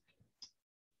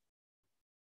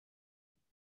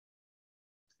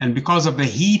 And because of the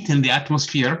heat in the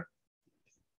atmosphere,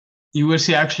 you will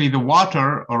see actually the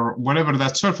water or whatever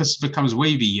that surface becomes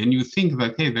wavy, and you think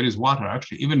that, hey, there is water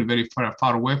actually, even very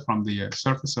far away from the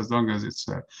surface, as long as it's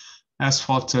an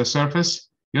asphalt surface,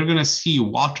 you're going to see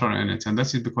water in it, and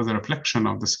that's it because of the reflection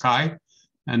of the sky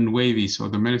and wavy. So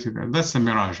the that's the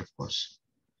mirage, of course.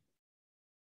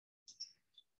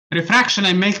 Refraction,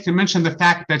 I mentioned the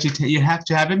fact that you have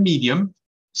to have a medium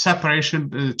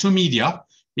separation, two media.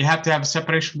 You have to have a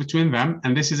separation between them,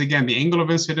 and this is again the angle of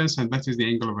incidence, and that is the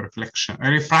angle of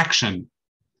refraction.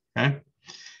 Okay,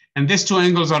 and these two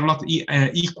angles are not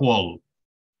equal.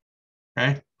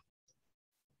 Okay,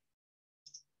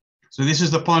 so this is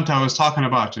the point I was talking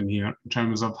about in here in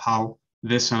terms of how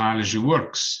this analogy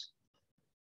works.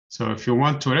 So if you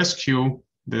want to rescue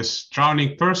this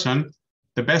drowning person,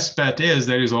 the best bet is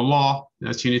there is a law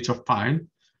that you need to find.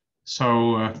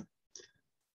 So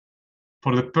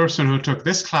for the person who took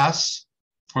this class,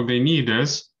 what they need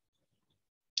is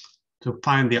to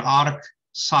find the arc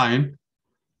sine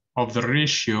of the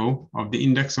ratio of the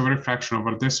index of refraction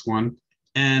over this one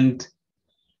and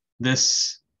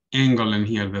this angle in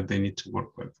here that they need to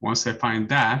work with. Once they find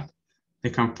that,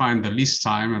 they can find the least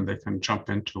time and they can jump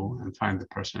into and find the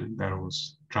person that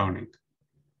was drowning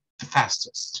the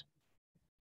fastest.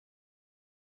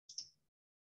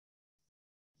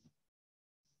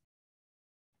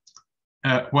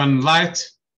 When light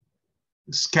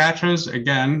scatters,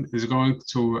 again, is going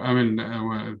to,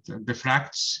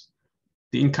 diffracts,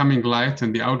 the incoming light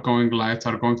and the outgoing light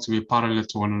are going to be parallel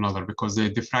to one another because they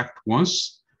diffract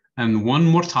once and one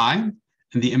more time,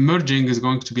 and the emerging is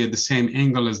going to be at the same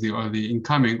angle as the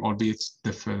incoming, albeit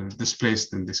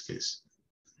displaced in this case.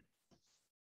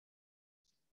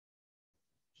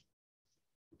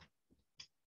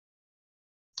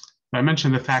 I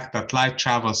mentioned the fact that light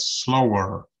travels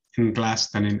slower in glass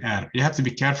than in air. You have to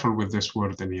be careful with this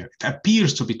word in here. It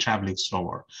appears to be traveling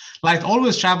slower. Light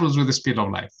always travels with the speed of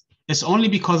light. It's only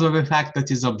because of the fact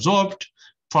that it's absorbed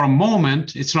for a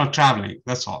moment, it's not traveling,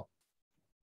 that's all.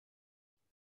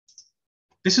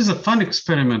 This is a fun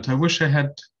experiment. I wish I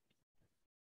had.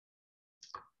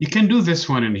 You can do this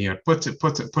one in here. Put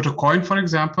a coin, for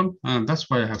example. That's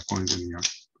why I have coins in here.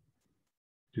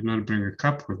 Did not bring a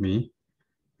cup with me.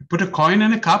 Put a coin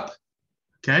in a cup,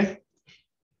 okay?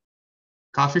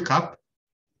 Coffee cup,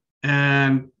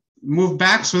 and move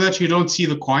back so that you don't see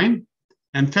the coin,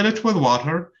 and fill it with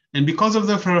water. And because of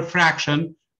the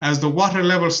refraction, as the water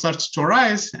level starts to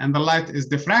rise and the light is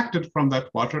diffracted from that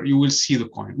water, you will see the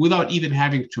coin without even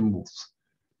having to move.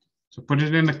 So put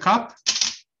it in a cup,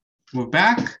 move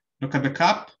back, look at the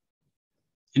cup,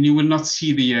 and you will not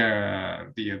see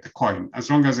the coin as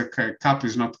long as the cup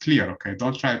is not clear. Okay,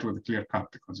 don't try it with a clear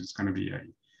cup because it's going to be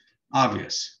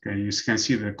obvious. Okay, you can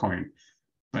see the coin.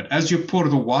 But as you pour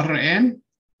the water in,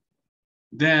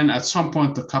 then at some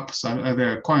point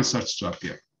the coin starts to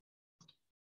appear.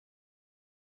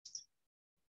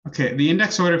 Okay, the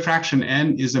index of refraction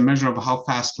n is a measure of how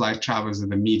fast light travels in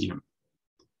the medium.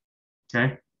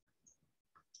 Okay,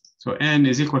 so n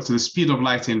is equal to the speed of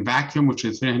light in vacuum, which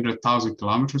is 300,000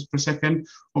 kilometers per second,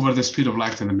 over the speed of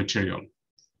light in the material.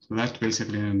 So that's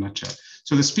basically in a nutshell.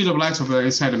 So the speed of light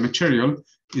inside a material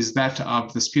is that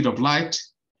of the speed of light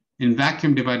in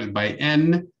vacuum divided by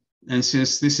n. And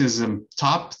since this is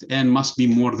top, n must be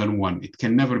more than 1. It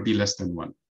can never be less than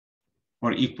 1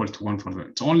 or equal to 1 for the,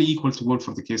 it's only equal to 1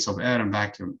 for the case of air and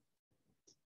vacuum.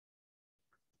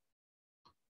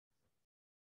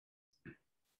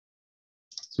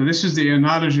 So this is the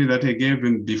analogy that I gave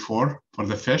before for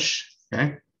the fish,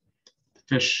 okay? The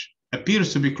fish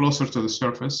appears to be closer to the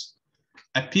surface,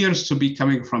 appears to be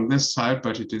coming from this side,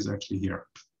 but it is actually here.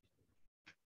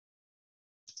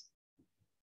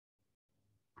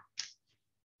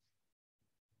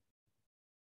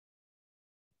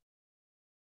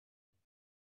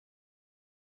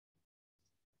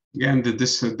 Again,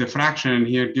 this diffraction in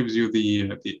here gives you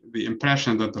the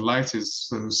impression that the light is,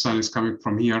 the sun is coming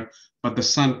from here, but the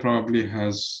sun probably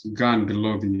has gone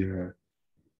below the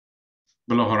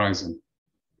below horizon.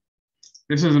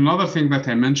 This is another thing that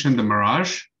I mentioned, the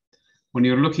mirage. When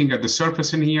you're looking at the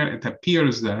surface in here, it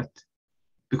appears that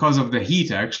because of the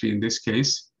heat, actually, in this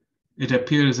case, it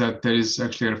appears that there is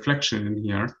actually a reflection in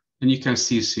here, and you can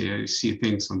see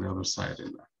things on the other side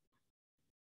in there.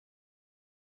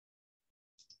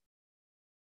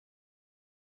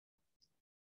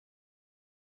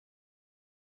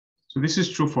 So this is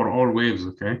true for all waves,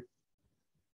 okay?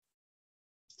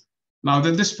 Now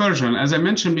the dispersion, as I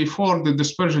mentioned before, the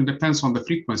dispersion depends on the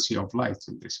frequency of light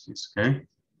in this case, okay?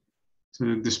 So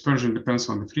the dispersion depends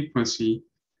on the frequency,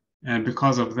 and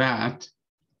because of that,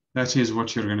 that is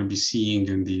what you're going to be seeing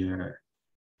in the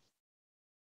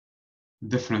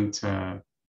different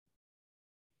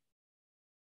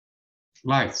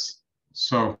lights.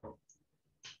 So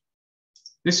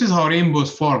this is how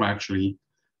rainbows form, actually.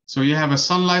 So you have a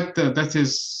sunlight that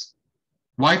is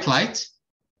white light,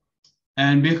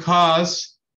 and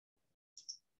because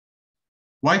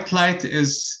white light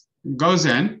goes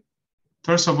in,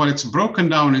 first of all, it's broken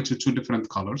down into two different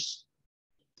colors.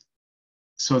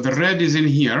 So the red is in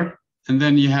here, and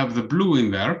then you have the blue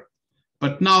in there.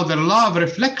 But now the law of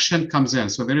reflection comes in.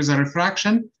 So there is a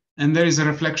refraction, and there is a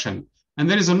reflection, and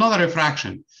there is another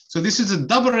refraction. So this is a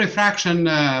double refraction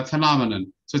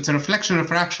phenomenon. So it's a reflection,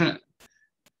 refraction,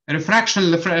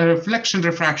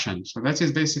 refraction. So that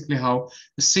is basically how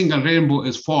a single rainbow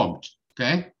is formed,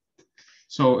 okay?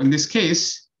 So in this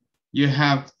case, you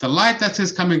have the light that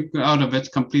is coming out of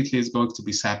it completely is going to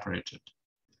be separated.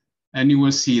 And you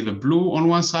will see the blue on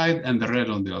one side and the red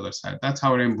on the other side. That's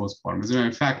how rainbows form. As a matter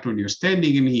of fact, when you're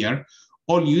standing in here,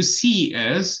 all you see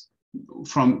is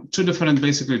from two different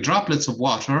basically droplets of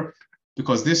water,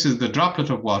 because this is the droplet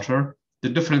of water, the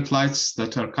different lights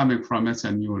that are coming from it,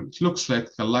 and it looks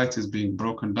like the light is being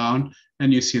broken down,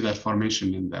 and you see that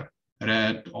formation in there,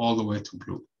 red all the way to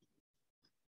blue.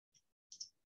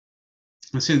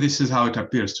 And see, this is how it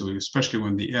appears to you, especially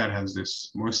when the air has this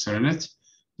moisture in it.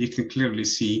 You can clearly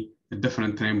see the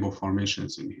different rainbow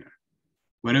formations in here,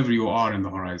 wherever you are in the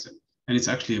horizon. And it's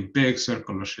actually a big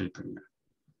circular shape in there.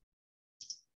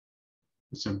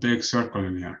 It's a big circle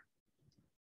in here.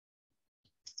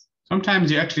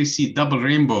 Sometimes you actually see double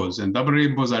rainbows, and double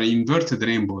rainbows are inverted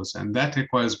rainbows, and that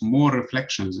requires more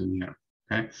reflections in here,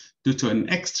 okay? Due to an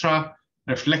extra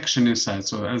reflection inside.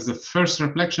 So as the first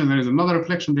reflection, there is another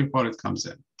reflection before it comes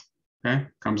in, okay?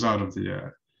 Comes out of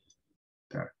the,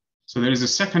 there. So there is a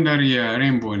secondary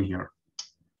rainbow in here.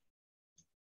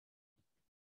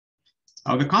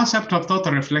 Now the concept of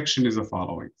total reflection is the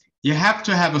following. You have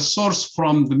to have a source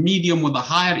from the medium with a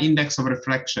higher index of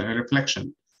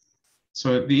reflection.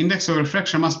 So the index of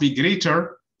reflection must be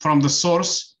greater from the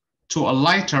source to a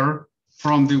lighter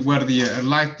from where the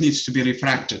light needs to be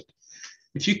refracted.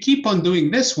 If you keep on doing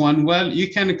this one, well,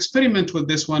 you can experiment with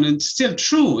this one, and it's still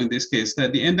true in this case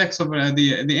that the index of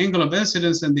the angle of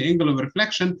incidence and the angle of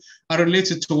reflection are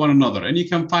related to one another, and you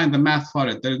can find the math for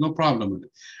it. There is no problem with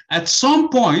it. At some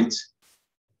point,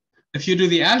 if you do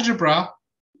the algebra,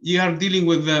 you are dealing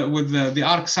with the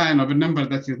arc sign of a number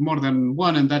that is more than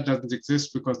 1, and that doesn't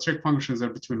exist because trig functions are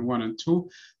between 1 and 2.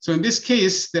 So in this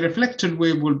case, the reflected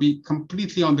wave will be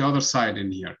completely on the other side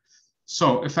in here.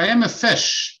 So if I am a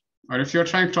fish, or if you're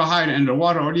trying to hide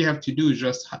underwater, all you have to do is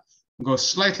just go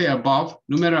slightly above.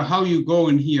 No matter how you go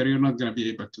in here, you're not going to be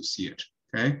able to see it,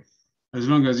 okay? As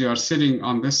long as you are sitting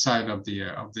on this side of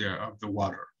the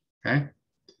water, okay?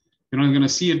 You're not going to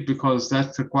see it because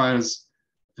that requires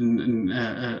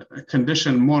a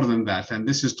condition more than that, and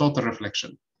this is total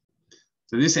reflection.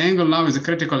 So this angle now is a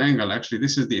critical angle. Actually,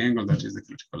 this is the angle that is the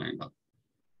critical angle,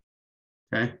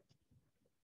 okay?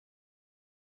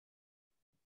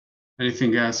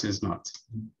 Anything else is not.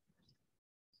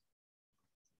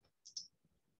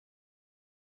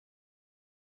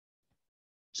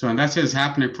 So, and that is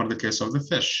happening for the case of the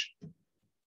fish.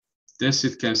 This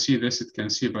it can see, this it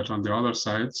can see, but on the other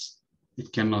sides,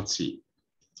 it cannot see.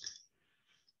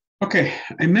 Okay,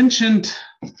 I mentioned,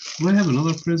 do I have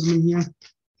another prism here?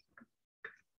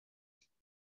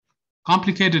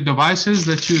 Complicated devices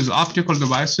that use optical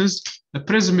devices. The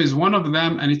prism is one of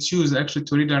them, and it's used actually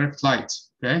to redirect light,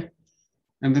 okay?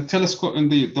 And the telescope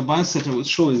and the device that I was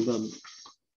showing,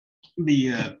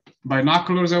 the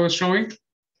binoculars I was showing,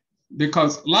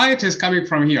 because light is coming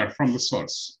from here, from the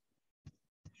source.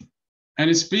 And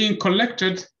it's being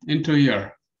collected into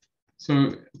here.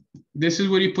 So this is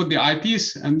where you put the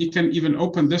eyepiece, and you can even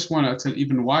open this one at an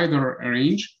even wider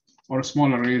range or a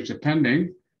smaller range,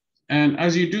 depending. And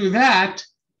as you do that,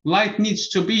 light needs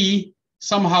to be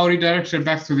somehow redirected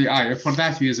back to the eye. For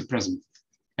that, you use a prism.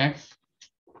 Okay?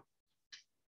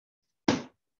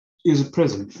 Use a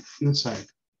prism inside.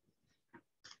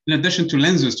 In addition to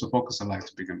lenses to focus the light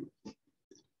to begin with.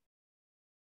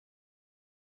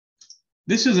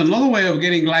 This is another way of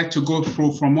getting light to go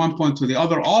through from one point to the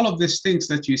other. All of these things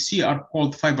that you see are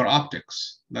called fiber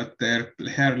optics, that they're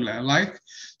hair-like.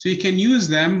 So you can use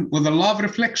them with a law of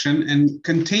reflection and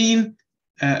contain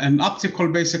an optical,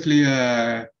 basically,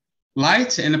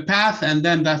 light in a path, and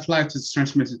then that light is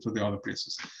transmitted to the other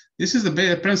places. This is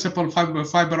the principle of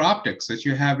fiber optics that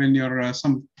you have in your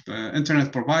some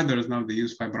internet providers now. They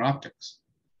use fiber optics.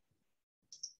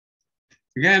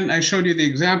 Again, I showed you the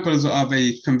examples of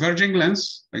a converging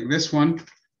lens like this one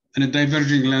and a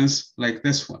diverging lens like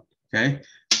this one. Okay,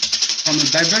 from a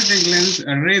diverging lens,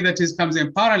 a ray that comes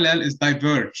in parallel is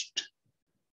diverged,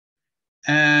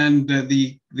 and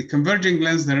the converging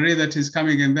lens, the ray that is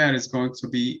coming in there is going to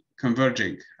be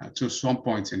converging to some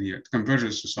point in here. It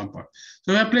converges to some point.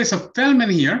 So when I place a film in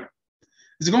here,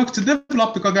 it's going to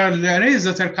develop because there are rays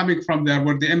that are coming from there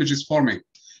where the image is forming.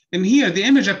 And here, the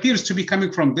image appears to be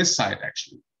coming from this side,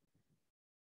 actually,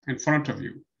 in front of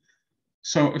you.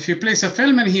 So if you place a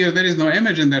film in here, there is no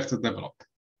image in there to develop.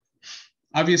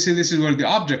 Obviously, this is where the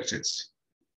object is.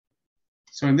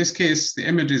 So in this case, the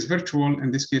image is virtual. In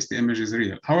this case, the image is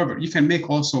real. However, you can make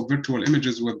also virtual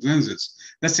images with lenses.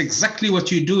 That's exactly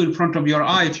what you do in front of your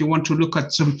eye if you want to look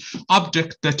at some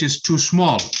object that is too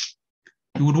small.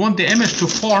 You would want the image to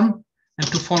form and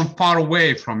to form far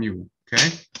away from you,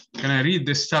 okay? Can I read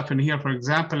this stuff in here, for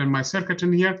example, in my circuit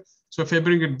in here? So if I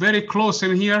bring it very close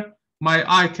in here, my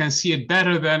eye can see it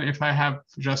better than if I have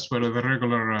just with a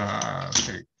regular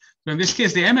thing. So in this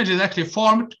case, the image is actually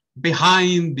formed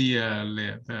behind the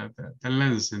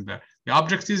lens in there. The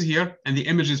object is here and the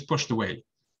image is pushed away.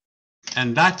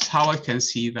 And that's how I can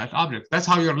see that object. That's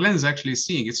how your lens actually is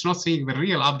seeing. It's not seeing the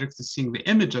real object, it's seeing the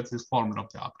image that is formed of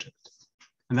the object.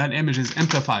 And that image is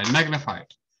amplified, magnified.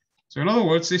 So in other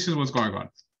words, this is what's going on.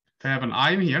 If I have an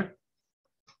eye in here,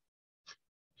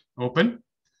 open,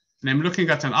 and I'm looking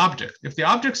at an object. If the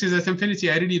object is at infinity,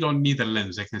 I really don't need a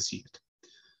lens, I can see it.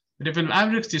 But if an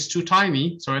object is too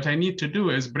tiny, so what I need to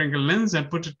do is bring a lens and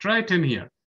put it right in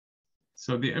here.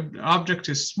 So the object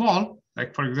is small,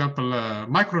 like for example, a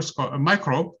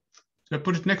microbe. So I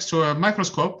put it next to a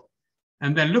microscope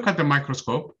and then look at the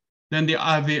microscope. Then the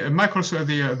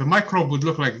microbe would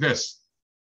look like this.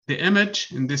 The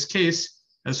image, in this case,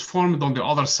 is formed on the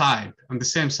other side, on the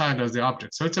same side as the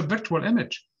object. So it's a virtual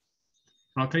image,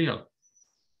 not real.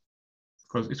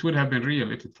 Because it would have been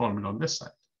real if it formed on this side.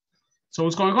 So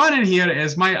what's going on in here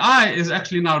is my eye is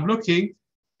actually now looking,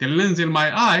 the lens in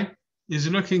my eye is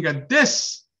looking at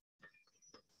this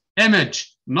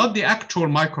image, not the actual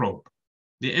microbe,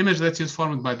 the image that is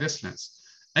formed by this lens.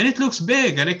 And it looks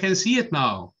big and I can see it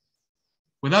now.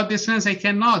 Without this lens, I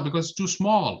cannot because it's too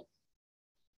small.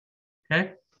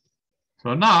 Okay?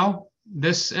 So now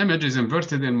this image is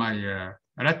inverted in my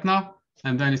retina,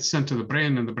 and then it's sent to the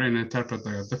brain, and the brain interprets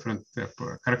the different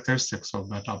characteristics of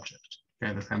that object,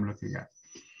 okay, that I'm looking at.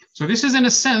 So this is, in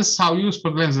a sense, how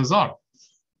useful lenses are.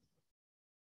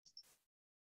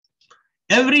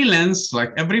 Every lens,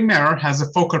 like every mirror, has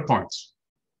a focal point.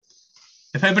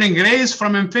 If I bring rays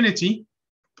from infinity,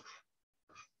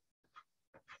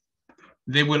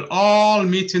 they will all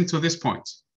meet into this point.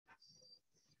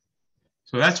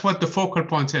 So that's what the focal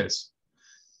point is.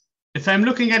 If I'm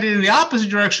looking at it in the opposite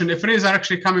direction, if rays are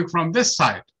actually coming from this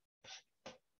side,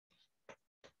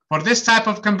 for this type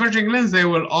of converging lens, they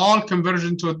will all converge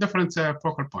into a different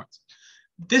focal point.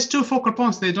 These two focal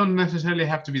points, they don't necessarily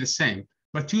have to be the same,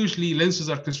 but usually lenses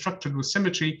are constructed with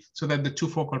symmetry so that the two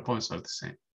focal points are the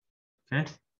same, okay?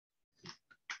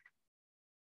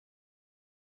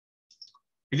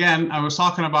 Again, I was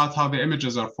talking about how the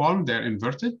images are formed, they're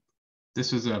inverted.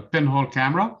 This is a pinhole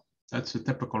camera. That's a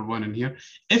typical one in here.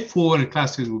 F4 in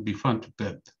classes would be fun to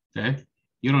build, okay?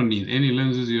 You don't need any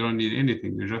lenses, you don't need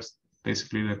anything. You just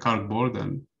basically the cardboard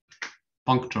and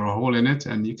puncture a hole in it,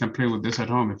 and you can play with this at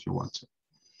home if you want to.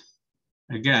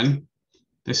 Again,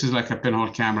 this is like a pinhole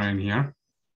camera in here.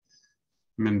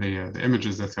 I mean, the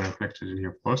images that are reflected in here,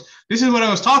 of course. This is what I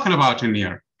was talking about in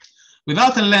here.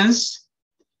 Without a lens,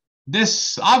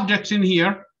 this object in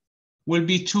here will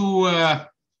be too, how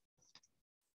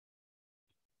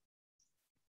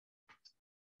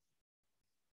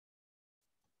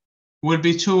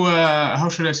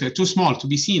should I say, too small to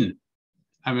be seen.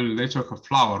 I mean, they talk of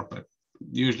flower, but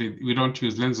usually we don't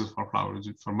use lenses for flowers,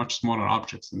 for much smaller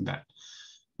objects than that.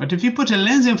 But if you put a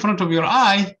lens in front of your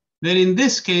eye, then in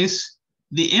this case,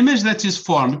 the image that is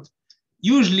formed,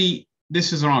 usually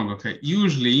this is wrong, okay?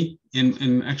 Usually,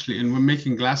 actually when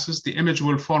making glasses, the image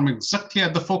will form exactly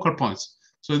at the focal points.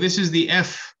 So this is the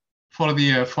F for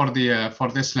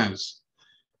this lens.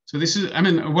 So this is, I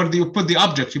mean, where do you put the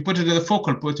object? You put it at the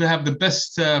focal point to have the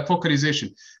best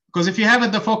focalization. Because if you have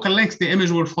it the focal length, the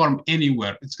image will form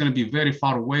anywhere. It's going to be very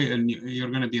far away, and you're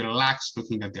going to be relaxed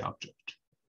looking at the object.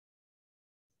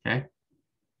 Okay?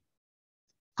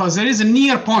 Because there is a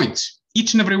near point.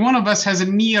 Each and every one of us has a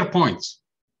near point.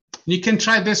 You can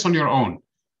try this on your own.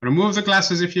 Remove the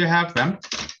glasses if you have them,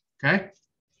 okay?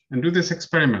 And do this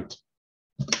experiment.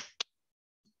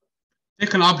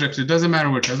 Take an object, it doesn't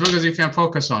matter which, as long as you can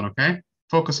focus on, okay?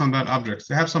 Focus on that object.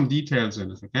 They have some details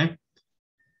in it, okay?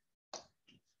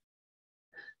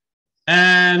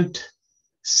 And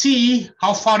see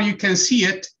how far you can see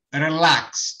it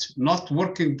relaxed, not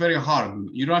working very hard.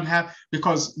 You don't have,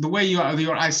 because the way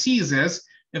your eye sees is,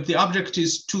 if the object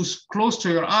is too close to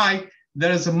your eye,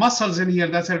 there is muscles in here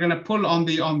that are going to pull on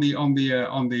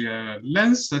the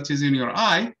lens that is in your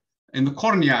eye, in the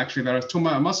cornea. Actually, there are two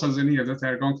muscles in here that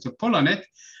are going to pull on it,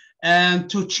 and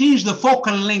to change the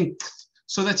focal length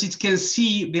so that it can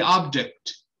see the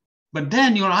object. But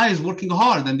then your eye is working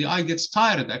hard, and the eye gets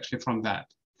tired actually from that.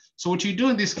 So what you do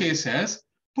in this case is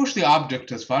push the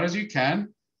object as far as you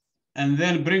can, and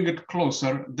then bring it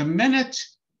closer. The minute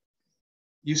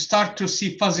you start to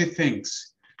see fuzzy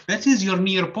things, that is your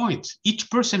near point. Each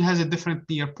person has a different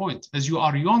near point. As you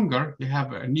are younger, you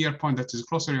have a near point that is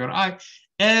closer to your eye.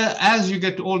 As you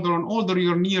get older and older,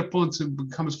 your near point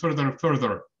becomes further and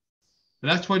further.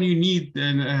 That's when you need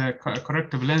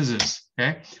corrective lenses,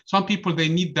 okay? Some people, they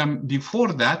need them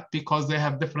before that because they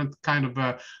have different kind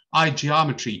of eye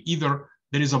geometry. Either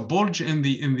there is a bulge in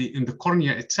the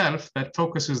cornea itself that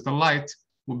focuses the light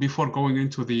before going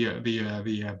into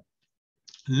the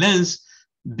lens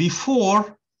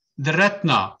before the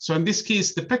retina. So in this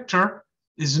case, the picture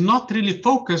is not really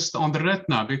focused on the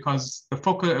retina because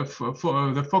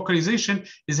the focalization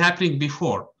is happening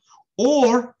before.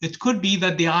 Or it could be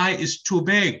that the eye is too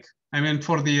big. I mean,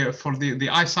 for the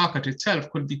eye socket itself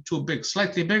could be too big,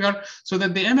 slightly bigger, so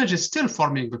that the image is still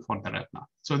forming before the retina.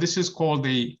 So this is called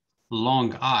the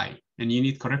long eye, and you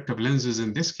need corrective lenses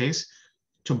in this case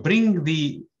to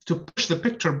push the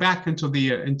picture back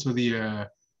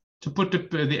to put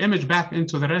the image back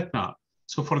into the retina.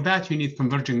 So for that, you need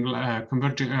diverging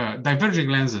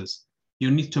lenses. You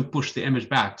need to push the image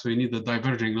back, so you need the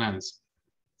diverging lens.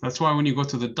 That's why when you go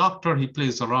to the doctor, he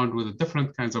plays around with the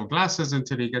different kinds of glasses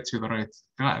until he gets you the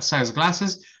right size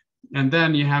glasses. And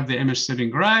then you have the image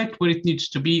sitting right where it needs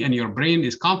to be, and your brain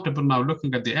is comfortable now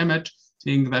looking at the image,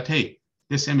 saying that, hey,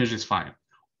 this image is fine.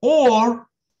 Or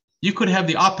you could have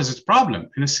the opposite problem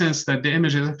in a sense that the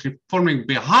image is actually forming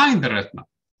behind the retina.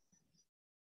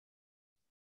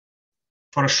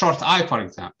 For a short eye, for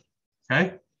example,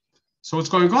 okay? So what's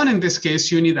going on in this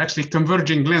case, you need actually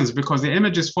converging lens because the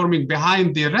image is forming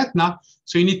behind the retina,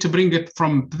 so you need to bring it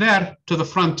from there to the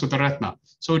front to the retina.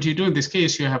 So what you do in this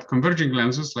case, you have converging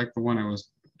lenses like the one I was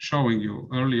showing you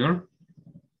earlier,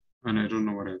 and I don't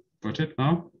know where I put it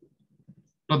now.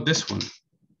 Not this one.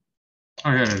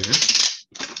 Oh, here it is.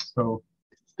 So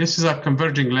this is our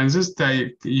converging lenses.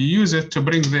 You use it to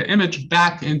bring the image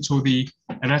back into the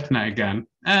retina again.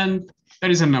 And there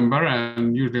is a number,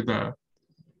 and usually the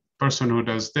person who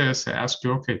does this, they ask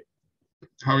you, okay,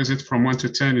 how is it from 1 to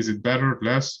 10? Is it better,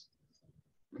 less?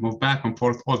 Move back and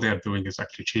forth. All they're doing is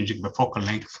actually changing the focal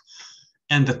length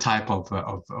and the type of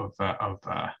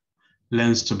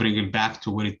lens to bring it back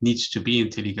to where it needs to be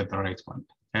until you get the right one,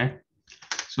 okay?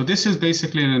 So this is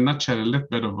basically, in a nutshell, a little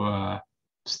bit of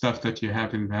stuff that you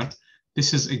have in there.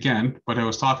 This is, again, what I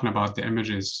was talking about. The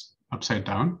image is upside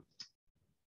down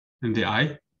in the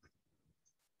eye.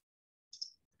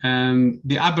 And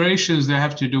the aberrations, they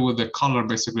have to do with the color,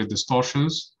 basically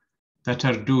distortions that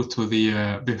are due to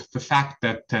the fact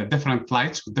that different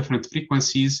lights with different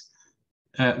frequencies,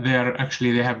 they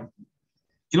have,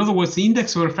 in other words, the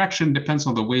index of refraction depends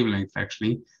on the wavelength,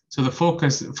 actually. So the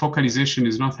focalization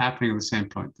is not happening at the same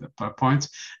points.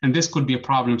 And this could be a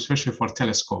problem, especially for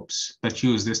telescopes that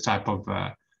use this type of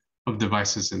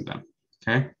devices in them,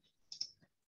 okay?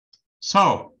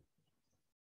 So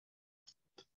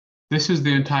this is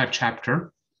the entire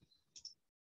chapter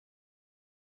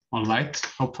on light.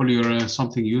 Hopefully you're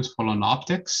something useful on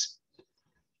optics.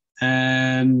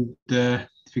 And if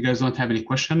you guys don't have any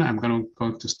question, I'm going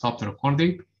to stop the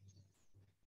recording.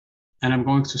 And I'm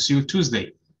going to see you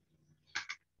Tuesday.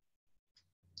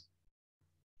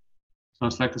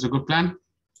 Sounds like it's a good plan?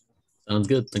 Sounds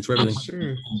good. Thanks for everything.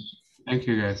 Sure. Thank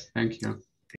you, guys. Thank you.